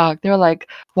kind of shocked. They were like,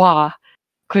 "Wow,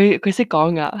佢識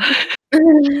講啊?"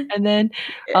 And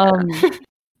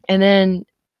then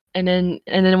and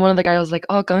then one of the guys was like,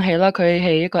 "Oh, 梗係啦，佢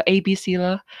係一個 ABC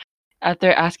啦."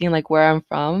 After asking like where I'm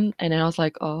from, and then I was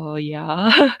like, "Oh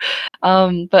yeah."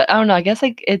 But I don't know. I guess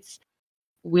like it's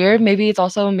weird. Maybe it's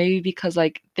also maybe because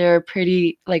like they're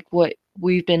pretty like what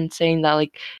we've been saying that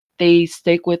like they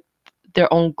stick with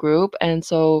their own group, and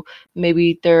so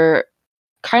maybe they're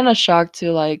kind of shocked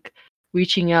to like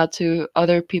reaching out to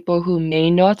other people who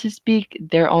may know how to speak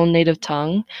their own native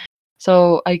tongue.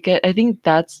 So I think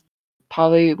that's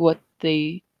probably what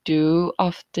they do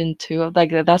often too.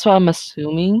 Like that's what I'm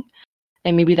assuming,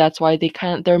 and maybe that's why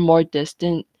they're more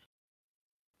distant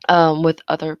with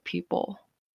other people.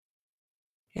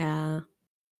 Yeah.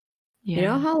 Yeah. You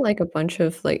know how like a bunch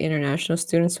of like international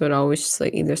students would always just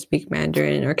like either speak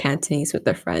Mandarin or Cantonese with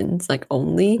their friends, like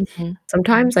only. Mhm.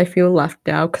 Sometimes I feel left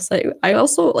out because I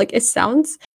also like it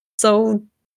sounds so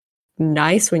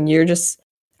nice when you're just.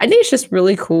 I think it's just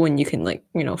really cool when you can like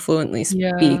fluently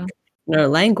speak Yeah. another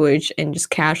language and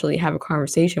just casually have a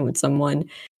conversation with someone,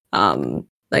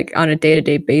 like on a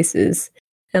day-to-day basis.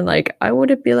 And like I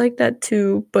wouldn't be like that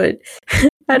too, but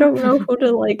I don't know who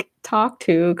to like talk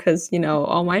to because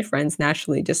all my friends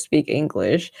naturally just speak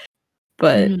English.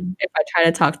 But Mhm. if I try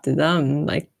to talk to them,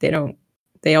 like they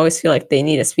always feel like they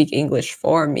need to speak English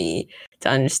for me to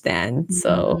understand.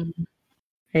 So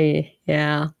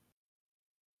yeah.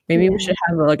 Maybe we should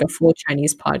have like a full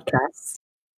Chinese podcast.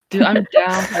 Dude, I'm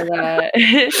down for that.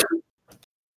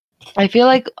 I feel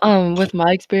like with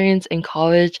my experience in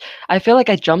college, I feel like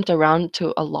I jumped around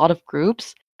to a lot of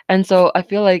groups, And so I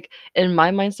feel like in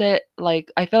my mindset, like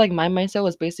I feel like my mindset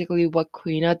was basically what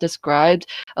Queena described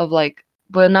of like,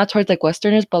 but not towards like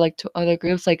Westerners, but like to other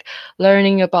groups, like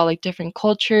learning about like different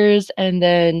cultures. And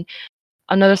then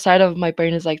another side of my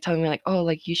brain is like telling me like, oh,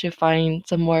 like you should find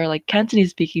some more like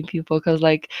Cantonese speaking people, because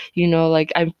like, you know,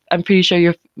 like I'm pretty sure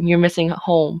you're missing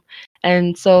home.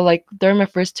 And so like during my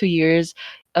first 2 years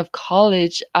of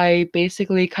college, I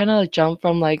basically kind of jumped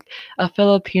from like a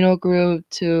Filipino group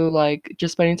to like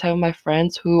just spending time with my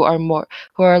friends who are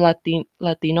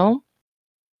Latino.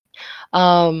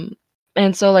 um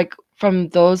and so like from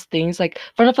those things, like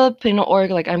from the Filipino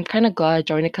org, like I'm kind of glad I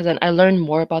joined it because then I learned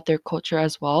more about their culture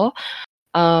as well.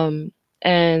 um,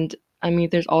 and I mean,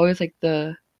 there's always like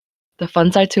the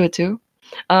fun side to it too.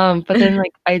 But then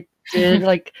like I did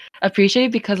like appreciate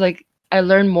it because like I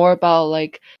learned more about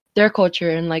like their culture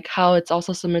and like how it's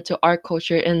also similar to our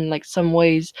culture in like some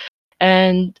ways.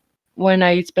 And when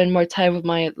I spend more time with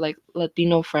my like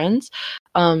Latino friends,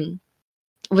 um,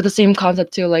 with the same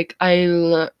concept too. Like I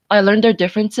learned our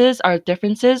differences,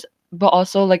 but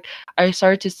also like I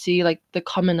started to see like the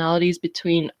commonalities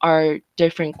between our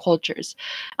different cultures,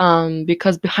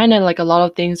 because behind it, like a lot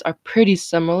of things are pretty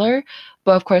similar,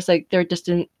 but of course, like there are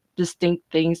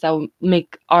distinct things that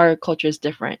make our cultures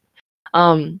different.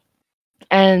 Um,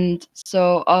 and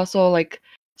so also like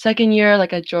second year,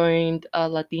 like I joined a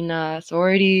Latina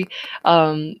sorority.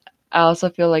 Um, I also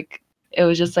feel like it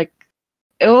was just like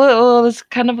it was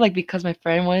kind of like because my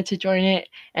friend wanted to join it,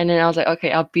 and then I was like,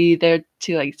 okay, I'll be there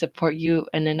to like support you,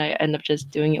 and then I end up just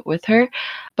doing it with her.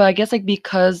 But I guess like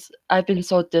because I've been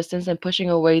so distant and pushing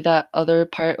away that other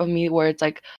part of me where it's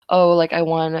like, oh, like I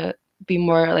want to be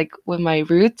more like with my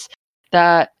roots,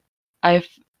 that I've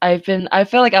I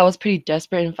feel like I was pretty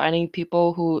desperate in finding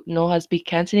people who know how to speak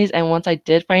Cantonese, and once I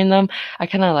did find them, I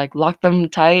kind of like locked them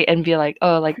tight and be like,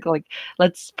 oh, like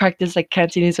let's practice like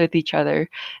Cantonese with each other.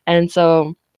 And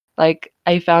so, like,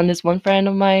 I found this one friend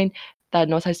of mine that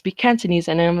knows how to speak Cantonese,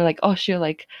 and then I'm like, oh shit,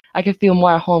 like I could feel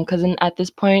more at home. Because at this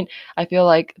point, I feel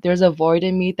like there's a void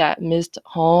in me that missed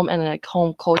home and like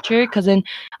home culture. Because then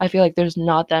I feel like there's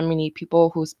not that many people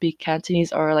who speak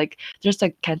Cantonese or like there's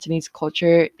like Cantonese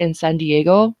culture in San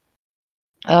Diego.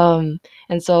 Um,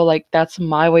 and so like that's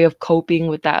my way of coping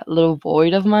with that little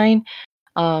void of mine.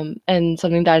 And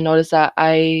something that I noticed that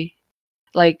I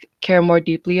like care more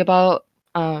deeply about,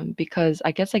 because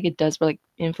I guess like it does like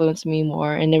influence me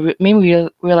more, and it made me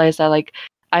realize that like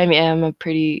I am a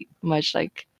pretty much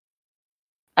like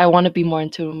I want to be more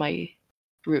into my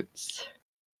roots.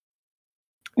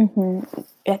 Mm-hmm.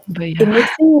 But It yeah.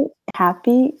 makes me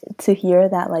happy to hear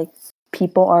that like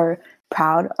people are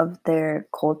proud of their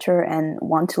culture and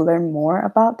want to learn more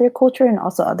about their culture and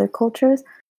also other cultures.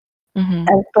 Mm-hmm.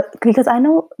 But because I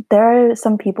know there are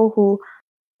some people who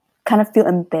kind of feel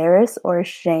embarrassed or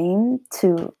ashamed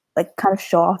to like kind of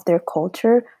show off their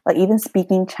culture, like even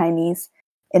speaking Chinese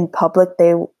in public,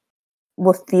 they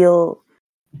will feel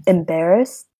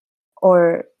embarrassed,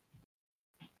 or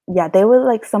yeah, they would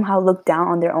like somehow look down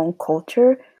on their own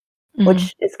culture, Mm-hmm.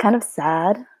 which is kind of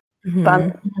sad. But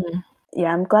Mm-hmm.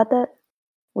 I'm glad that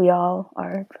we all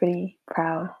are pretty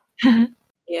proud and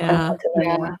Yeah. want to learn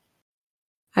Yeah. more.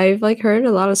 I've like heard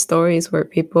a lot of stories where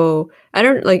people I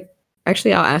don't like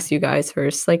actually I'll ask you guys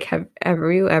first. Like have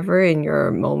you ever in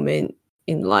your moment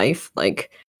in life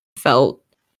like felt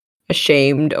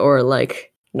ashamed or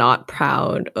like not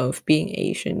proud of being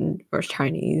Asian or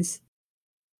Chinese?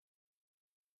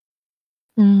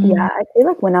 Yeah, I feel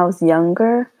like when I was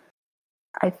younger,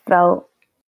 I felt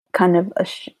kind of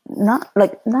not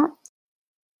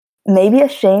maybe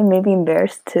ashamed, maybe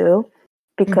embarrassed too,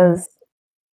 because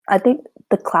I think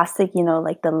the classic,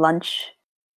 like the lunch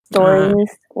stories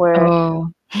where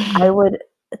Oh. I would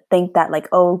think that like,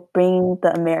 oh, bringing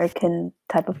the American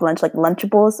type of lunch, like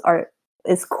Lunchables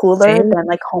is cooler Same. than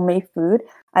like homemade food.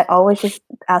 I always just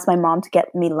ask my mom to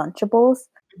get me Lunchables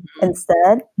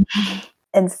instead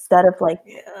of like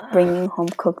bringing home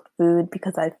cooked food,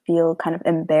 because I feel kind of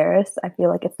embarrassed. I feel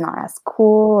like it's not as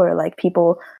cool, or like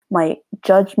people might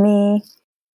judge me.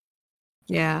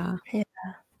 Yeah. Yeah.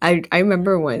 I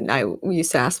remember when we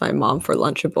used to ask my mom for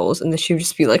Lunchables, and then she would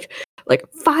just be like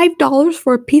 $5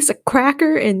 for a piece of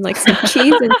cracker and like some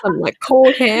cheese and some like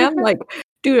cold ham. Like,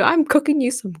 dude, I'm cooking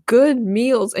you some good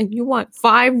meals, and you want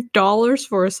 $5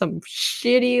 for some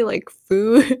shitty like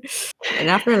food. And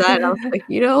after that, I was like,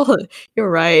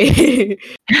 you're right.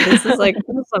 This is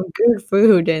some good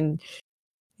food, and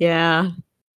yeah.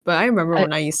 But I remember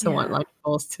when I used to want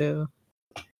Lunchables too.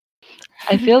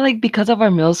 I feel like because of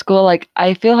our middle school, like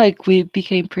I feel like we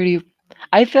became pretty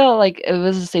I felt like it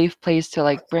was a safe place to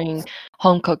like bring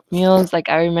home cooked meals. Like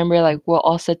I remember like we'll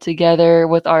all sit together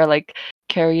with our like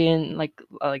carrying like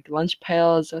lunch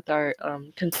pails with our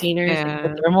containers like the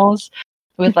Yeah. thermals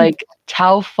with like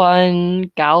chow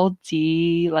fun, gao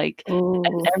ji, like and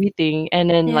Ooh. everything. And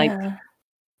then like Yeah.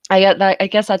 I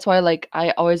guess that's why like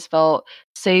I always felt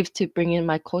safe to bring in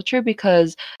my culture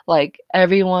because like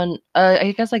everyone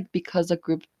I guess like because the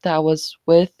group that I was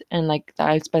with and like that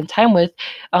I spent time with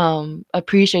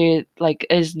appreciate like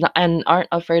and aren't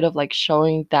afraid of like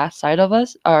showing that side of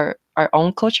us our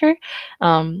own culture.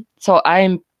 So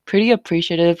I'm pretty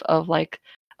appreciative of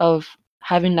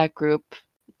having that group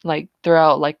like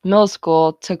throughout like middle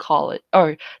school to college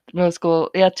or middle school,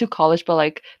 yeah, to college, but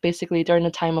like basically during the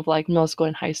time of like middle school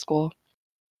and high school.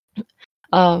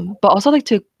 But also like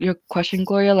to your question,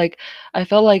 Gloria, like I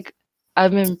felt like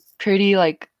I've been pretty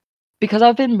like because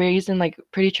I've been raised in like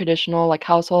pretty traditional like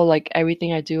household, like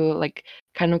everything I do like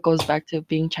kind of goes back to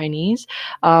being Chinese.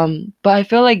 But I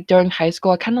feel like during high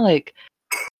school I kind of like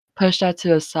push that to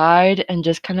the side and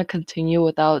just kind of continue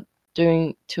without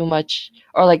doing too much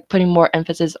or like putting more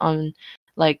emphasis on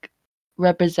like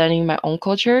representing my own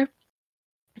culture.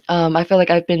 I feel like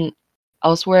I've been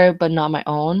elsewhere but not my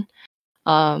own.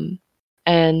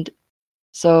 And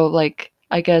so like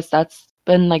I guess that's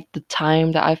been like the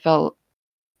time that I felt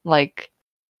like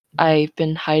I've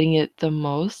been hiding it the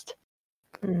most,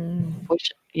 Mm.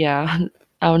 which yeah,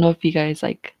 I don't know if you guys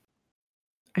like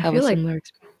I have a feel like similar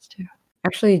experience too.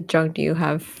 actually, Jung, do you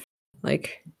have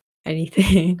like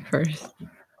anything first?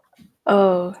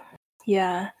 Oh,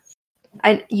 yeah.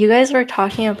 You guys were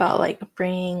talking about like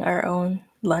bringing our own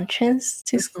lunches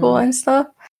to school Mhm. and stuff.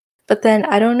 But then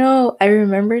I don't know, I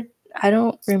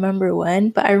don't remember when,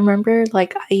 but I remember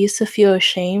like I used to feel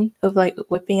ashamed of like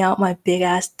whipping out my big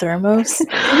ass thermos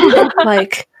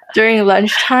like during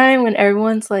lunchtime when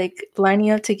everyone's like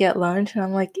lining up to get lunch and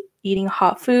I'm like eating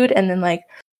hot food and then like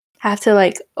have to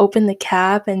like open the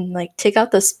cap and like take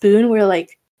out the spoon where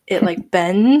like it like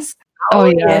bends Oh Oh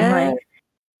yeah. and yeah. like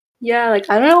yeah, like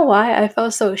I don't know why I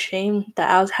felt so ashamed that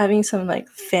I was having some like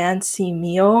fancy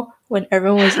meal when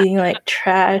everyone was eating like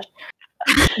trash.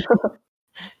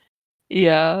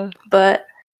 Yeah. But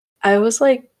I was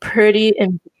like pretty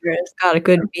embarrassed. Got a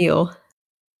good meal.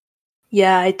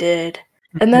 Yeah, I did.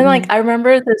 And then like Mhm. I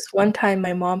remember this one time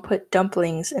my mom put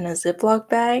dumplings in a Ziploc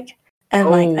bag and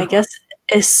like I Oh, guess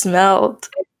it smelled.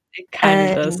 it kind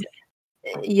of does.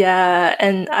 And yeah,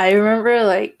 and I remember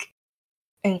like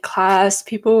in class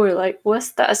people were like,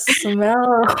 "What's that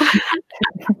smell?"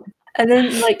 And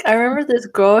then, like, I remember this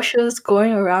girl, she was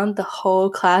going around the whole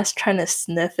class trying to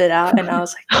sniff it out, and I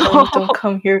was like, don't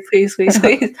come here, please, please,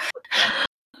 please."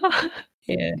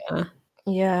 Yeah.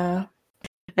 Yeah.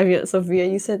 I mean, Sophia,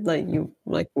 you said like you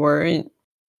like weren't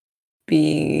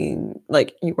being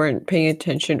like you weren't paying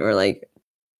attention or like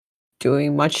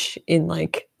doing much in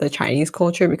like the Chinese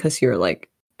culture because you're like,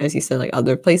 as you said, like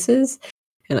other places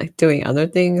and like doing other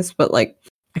things. But like,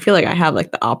 I feel like I have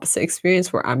like the opposite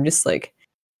experience where I'm just like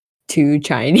too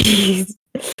Chinese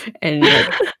and like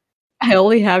I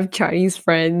only have Chinese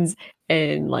friends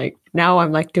and like now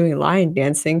I'm like doing line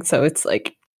dancing. So it's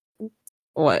like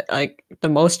what, like the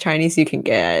most Chinese you can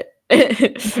get.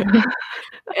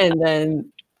 And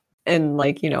then and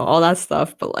like all that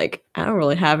stuff, but like I don't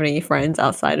really have any friends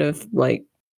outside of like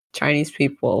Chinese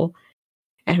people,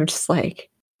 and I'm just like,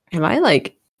 am I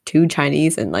like too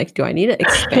Chinese and like do I need to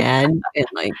expand and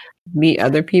like meet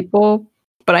other people?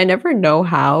 But I never know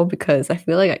how because I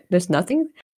feel like there's nothing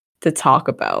to talk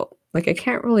about. Like I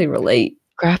can't really relate.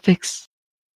 Graphics.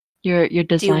 Your Do you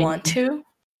design. want to?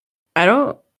 I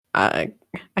don't. I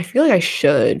I feel like I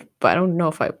should, but I don't know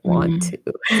if I want Mm.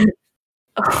 to.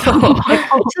 Like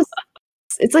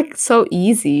it's like so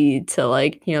easy to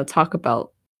like talk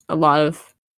about a lot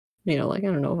of like I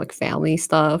don't know like family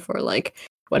stuff or like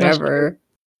That's true. whatever.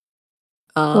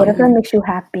 Whatever Um makes you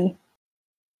happy.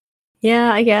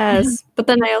 yeah, I guess. But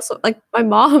then I also like my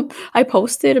mom I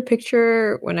posted a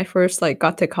picture when I first like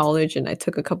got to college and I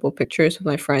took a couple of pictures with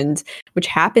my friends which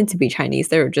happened to be Chinese.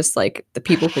 They were just like the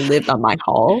people who lived on my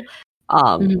hall.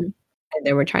 Mhm. And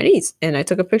they were Chinese and I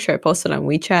took a picture I posted on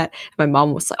WeChat. My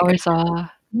mom was Oh, I like, saw the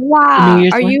New "Wow,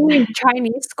 Year's are one. you in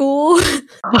Chinese school?"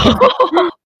 I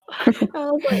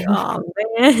was like, "Oh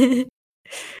man."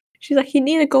 She's like, "You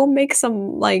need to go make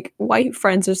some like white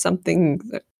friends or something."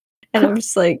 And I'm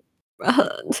just like,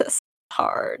 "This is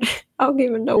hard. I don't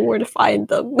even know where to find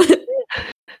them."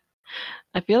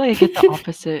 I feel like I get the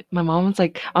opposite. My mom was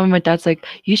like, my dad's like,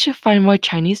 you should find more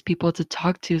Chinese people to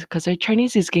talk to because their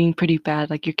Chinese is getting pretty bad.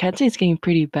 Like your Cantonese is getting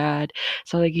pretty bad.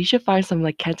 So like you should find some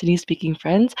like Cantonese speaking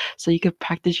friends so you could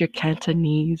practice your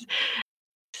Cantonese.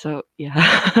 So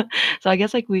yeah. So I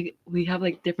guess like we have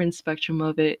like different spectrum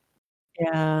of it,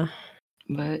 Yeah.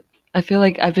 but I feel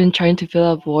like I've been trying to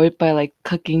fill a void by like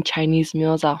cooking Chinese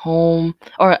meals at home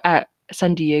or at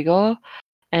San Diego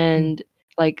and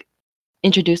like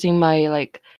introducing my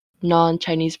like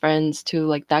non-Chinese friends to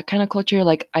like that kind of culture.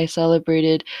 Like I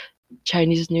celebrated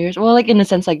Chinese New Year's, well, like in a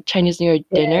sense, like Chinese New Year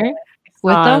dinner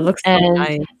with It them, looks so and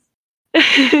nice.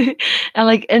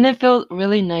 and it felt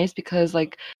really nice because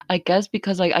like I guess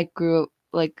because like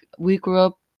we grew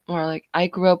up or like I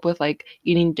grew up with like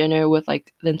eating dinner with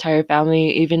like the entire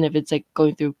family, even if it's like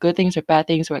going through good things or bad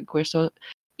things, like we're still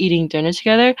eating dinner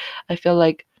together. I feel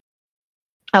like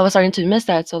I was starting to miss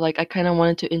that, so like I kind of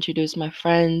wanted to introduce my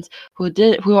friends who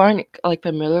aren't like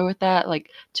familiar with that, like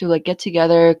to like get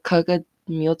together, cook a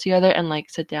meal together, and like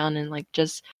sit down and like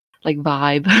just like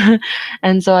vibe.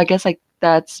 And so I guess like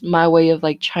that's my way of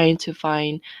like trying to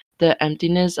find the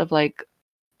emptiness of like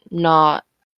not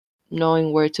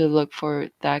knowing where to look for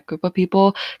that group of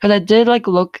people. Because I did like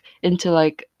look into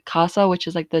like Casa, which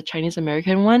is like the Chinese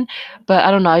American one, but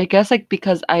I don't know. I guess like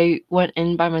because I went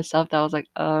in by myself, that I was like,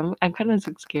 I'm kind of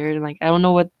scared and like I don't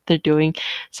know what they're doing,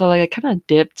 so like I kind of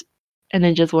dipped and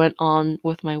then just went on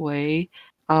with my way.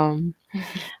 Um,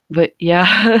 but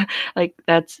yeah, like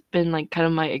that's been like kind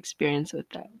of my experience with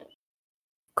that.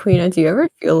 Queena, do you ever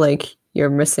feel like you're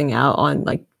missing out on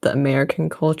like the American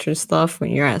culture stuff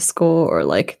when you're at school,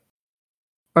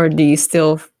 or do you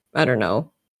still, I don't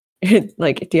know,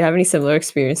 like, do you have any similar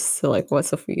experience to like what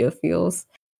Sophia feels,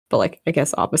 but like I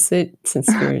guess opposite since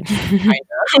you're in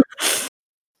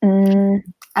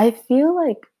I feel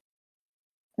like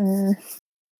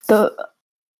the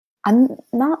I'm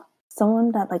not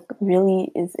someone that like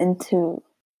really is into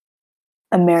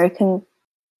American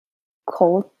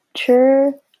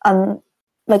culture.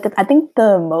 Like I think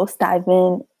the most that I've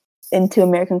been into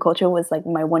American culture was like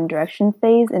my One Direction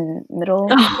phase in middle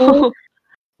school,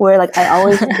 where like I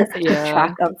always just keep Yeah.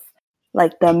 track of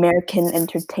like the American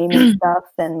entertainment stuff,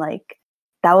 and like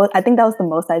I think that was the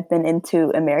most I've been into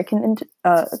American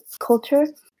culture.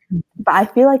 But I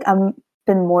feel like I'm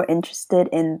been more interested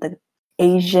in the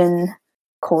Asian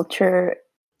culture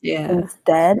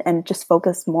instead, and just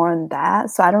focus more on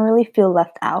that. So I don't really feel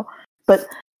left out. But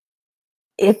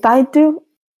if I do,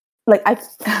 like I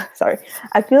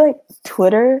feel like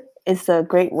Twitter is a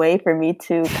great way for me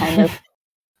to kind of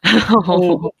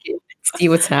see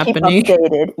what's keep happening.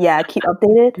 updated. Yeah, keep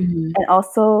updated. Mhm. And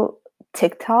also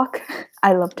TikTok.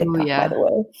 I love TikTok, by yeah. the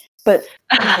way. But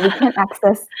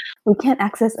we can't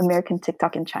access American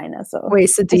TikTok in China. So Wait,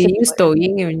 so do it's you just use Twitter.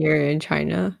 Douyin when you're in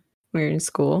China? When you're in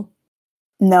school?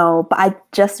 No, but I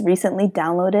just recently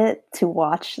downloaded it to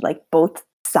watch like both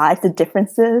sides, the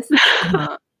differences.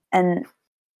 And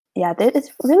yeah,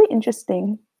 it's really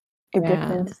interesting, the Yeah.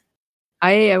 difference.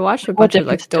 I watch a What bunch of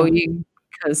like difference though? Douyin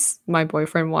because my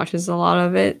boyfriend watches a lot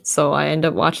of it, so I end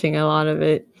up watching a lot of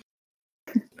it.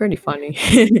 Pretty funny.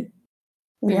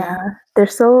 Yeah, they're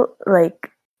so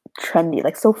like trendy,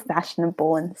 like so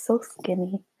fashionable and so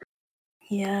skinny.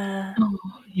 Yeah. Oh,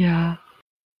 yeah.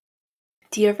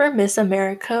 Do you ever miss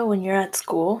America when you're at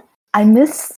school? I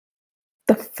miss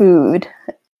the food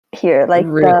here, like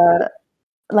Really?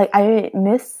 I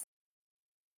miss.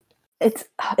 It's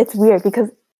weird because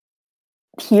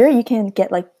here you can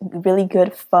get like really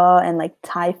good pho and like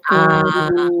Thai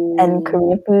food and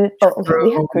Korean food. Oh, okay,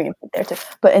 we have True. Korean food there too.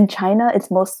 But in China, it's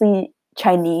mostly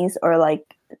Chinese or like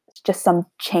just some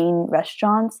chain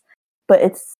restaurants. But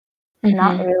it's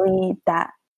not really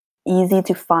that easy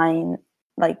to find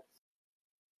like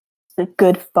the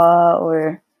good pho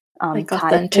or Like Thai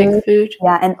authentic food. food?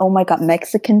 Yeah, and oh my god,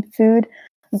 Mexican food.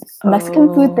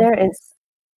 Mexican food Oh. there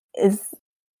is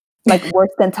like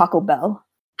worse than Taco Bell.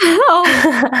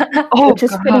 Oh Which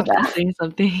is god, pretty I'm bad. saying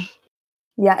something.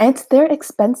 Yeah, and they're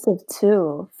expensive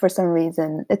too for some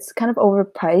reason. It's kind of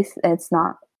overpriced and it's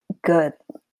not good.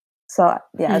 So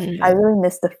yeah, I really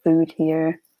miss the food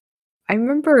here. I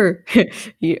remember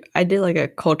I did like a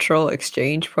cultural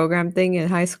exchange program thing in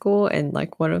high school, and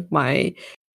like one of my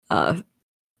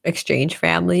exchange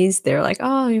families, they're like,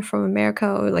 "Oh, you're from America,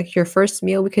 or like your first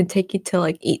meal, we can take you to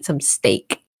like eat some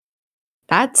steak."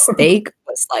 That steak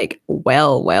was like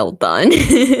well done.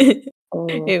 Oh,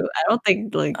 I don't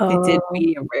think like they did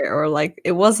medium rare, or like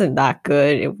it wasn't that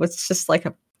good. It was just like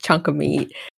a chunk of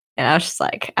meat, and I was just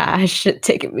like, I should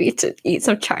take me to eat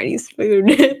some Chinese food.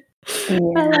 I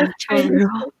yeah. like Chinese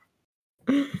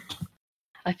food.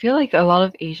 I feel like a lot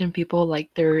of Asian people like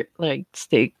their like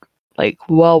steak like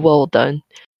well done.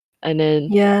 And then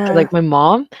 'cause, Yeah. like my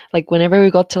mom, like whenever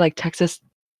we go to like Texas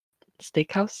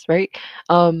steakhouse, right?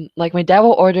 Like my dad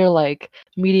will order like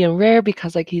medium rare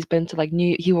because like he's been to like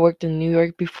he worked in New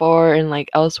York before and like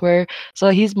elsewhere. So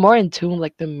he's more in tune with,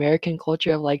 like the American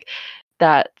culture of like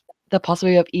that the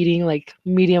possibility of eating like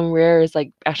medium rare is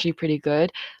like actually pretty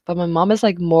good. But my mom is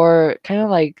like more kind of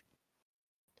like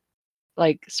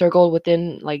circled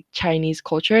within like Chinese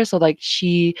culture. So like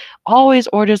she always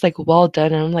orders like well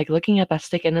done, and I'm like looking at that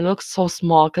steak and it looks so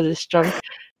small because it's shrunk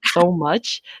so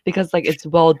much because like it's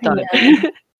well done.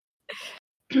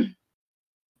 Yeah.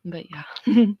 But yeah,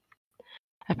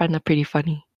 I find that pretty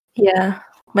funny. Yeah.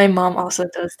 My mom also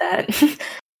does that.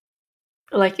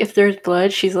 Like if there's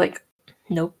blood, she's like,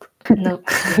 nope, nope.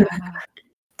 Yeah.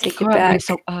 Take Or it at my back.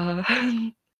 so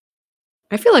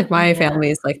I feel like my Yeah. family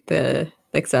is like the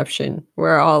exception.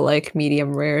 We're all like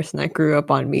medium rares, and I grew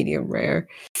up on medium rare.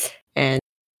 And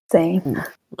Same.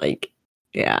 like,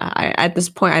 yeah, at this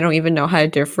point, I don't even know how to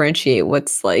differentiate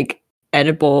what's like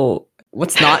edible,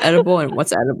 what's not edible, and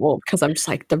what's edible because I'm just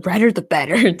like, the redder the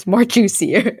better. It's more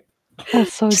juicier,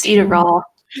 That's so Just eat it true. raw.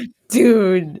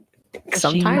 dude.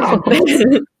 Especially Sometimes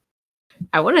raw.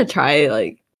 I want to try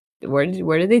like where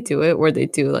did they do it? Where they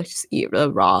do like just eat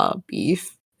the raw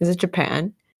beef? Is it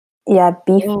Japan? Yeah,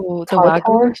 beef Oh, the Wagyu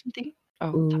or tartar. something?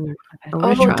 Oh, Ooh, my bad. I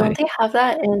want to Oh, try. don't they have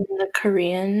that in the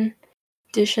Korean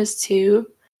dishes too?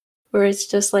 Where it's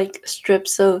just like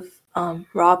strips of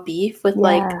raw beef with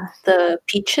like Yeah. the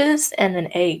peaches and an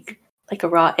egg, like a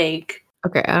raw egg.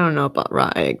 Okay, I don't know about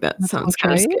raw egg. That Let's go sounds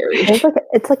kind of try it. scary.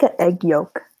 It's like an egg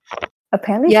yolk.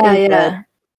 Apparently, it's Yeah, really yeah. good.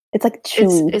 It's like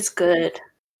chewy. It's good.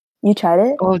 You tried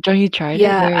it? Oh, John, you tried it?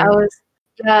 Yeah,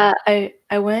 Where?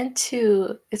 I went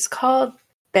to, it's called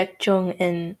Baekjong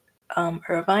in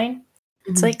Irvine.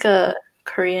 It's Mhm. like a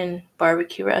Korean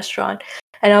barbecue restaurant.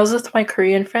 And I was with my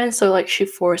Korean friend, so like she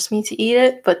forced me to eat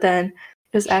it, but then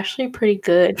it was actually pretty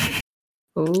good.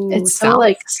 Ooh, It's so sounds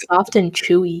like good. soft and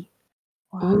chewy.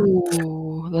 Wow,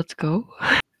 Ooh, let's go.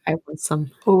 I want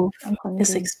some. Ooh, I'm it's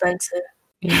hungry. expensive.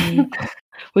 Yeah.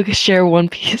 We could share one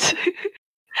piece.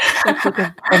 That's like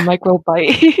a micro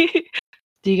bite.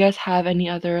 Do you guys have any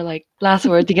other like last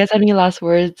words? Do you guys have any last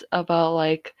words about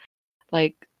like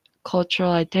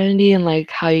cultural identity and like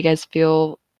how you guys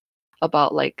feel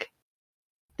about like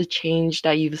the change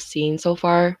that you've seen so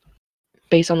far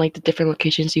based on like the different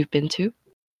locations you've been to?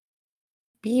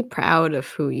 Be proud of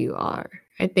who you are.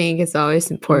 I think it's always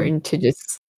important to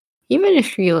just, even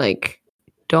if you like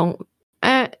don't.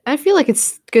 I feel like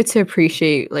it's good to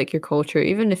appreciate like your culture,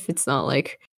 even if it's not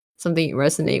like something you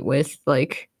resonate with.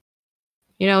 Like,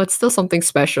 you know, it's still something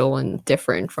special and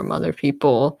different from other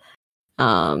people.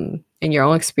 And your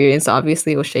own experience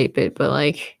obviously will shape it, but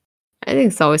like, I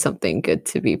think it's always something good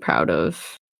to be proud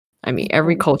of. I mean,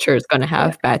 every Mhm. culture is going to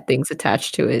have bad things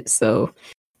attached to it, so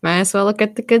might as well look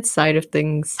at the good side of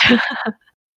things.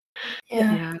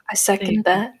 Yeah, Yeah. I second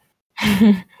that.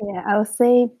 Yeah, I would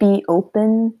say be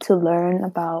open to learn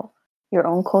about your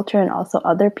own culture and also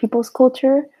other people's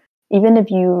culture, even if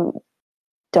you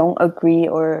don't agree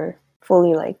or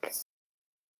fully like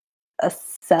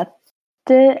accept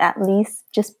it. At least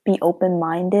just be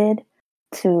open-minded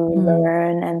to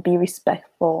learn and be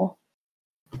respectful.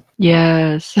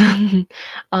 Yes. I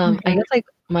guess like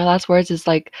my last words is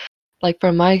like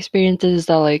from my experiences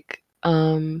that like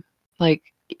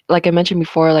like I mentioned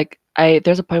before, like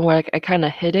there's a point where I kind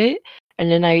of hit it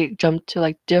and then I jumped to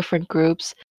like different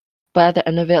groups, but at the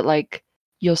end of it, like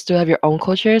you'll still have your own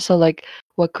culture. So like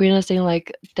what Karina is saying,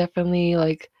 like definitely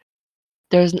like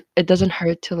it doesn't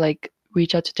hurt to like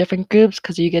reach out to different groups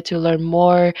because you get to learn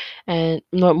more and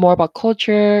know more about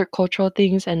cultural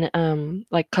things and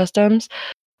like customs,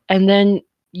 and then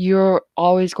you're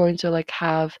always going to like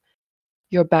have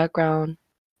your background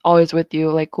always with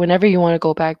you like whenever you want to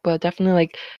go back, but definitely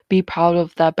like be proud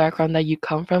of that background that you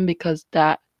come from because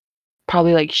that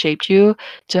probably like shaped you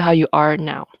to how you are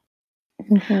now.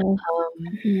 Mhm.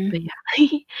 But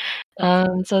yeah.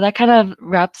 So that kind of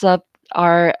wraps up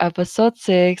our episode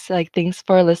 6. Like thanks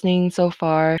for listening so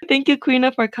far. Thank you,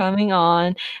 Queena, for coming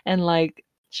on and like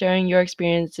sharing your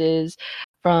experiences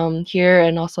from here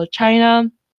and also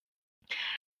China.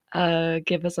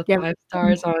 Give us a Yep. 5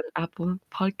 stars on Apple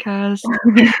Podcast.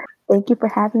 Thank you for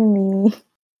having me.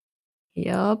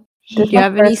 Yup. This Do is you my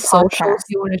have any first socials podcast.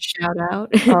 you want to shout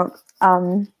out?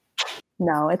 Oh,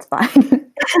 no, it's fine.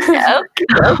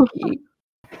 Okey-dokey.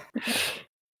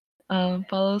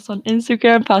 Follow us on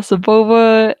Instagram,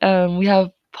 Pasabova. We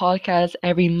have podcasts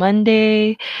every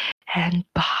Monday, and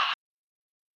bye.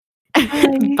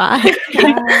 Bye. Bye.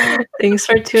 Bye. Thanks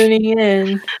for tuning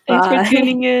in. Thanks for Bye.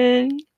 tuning in.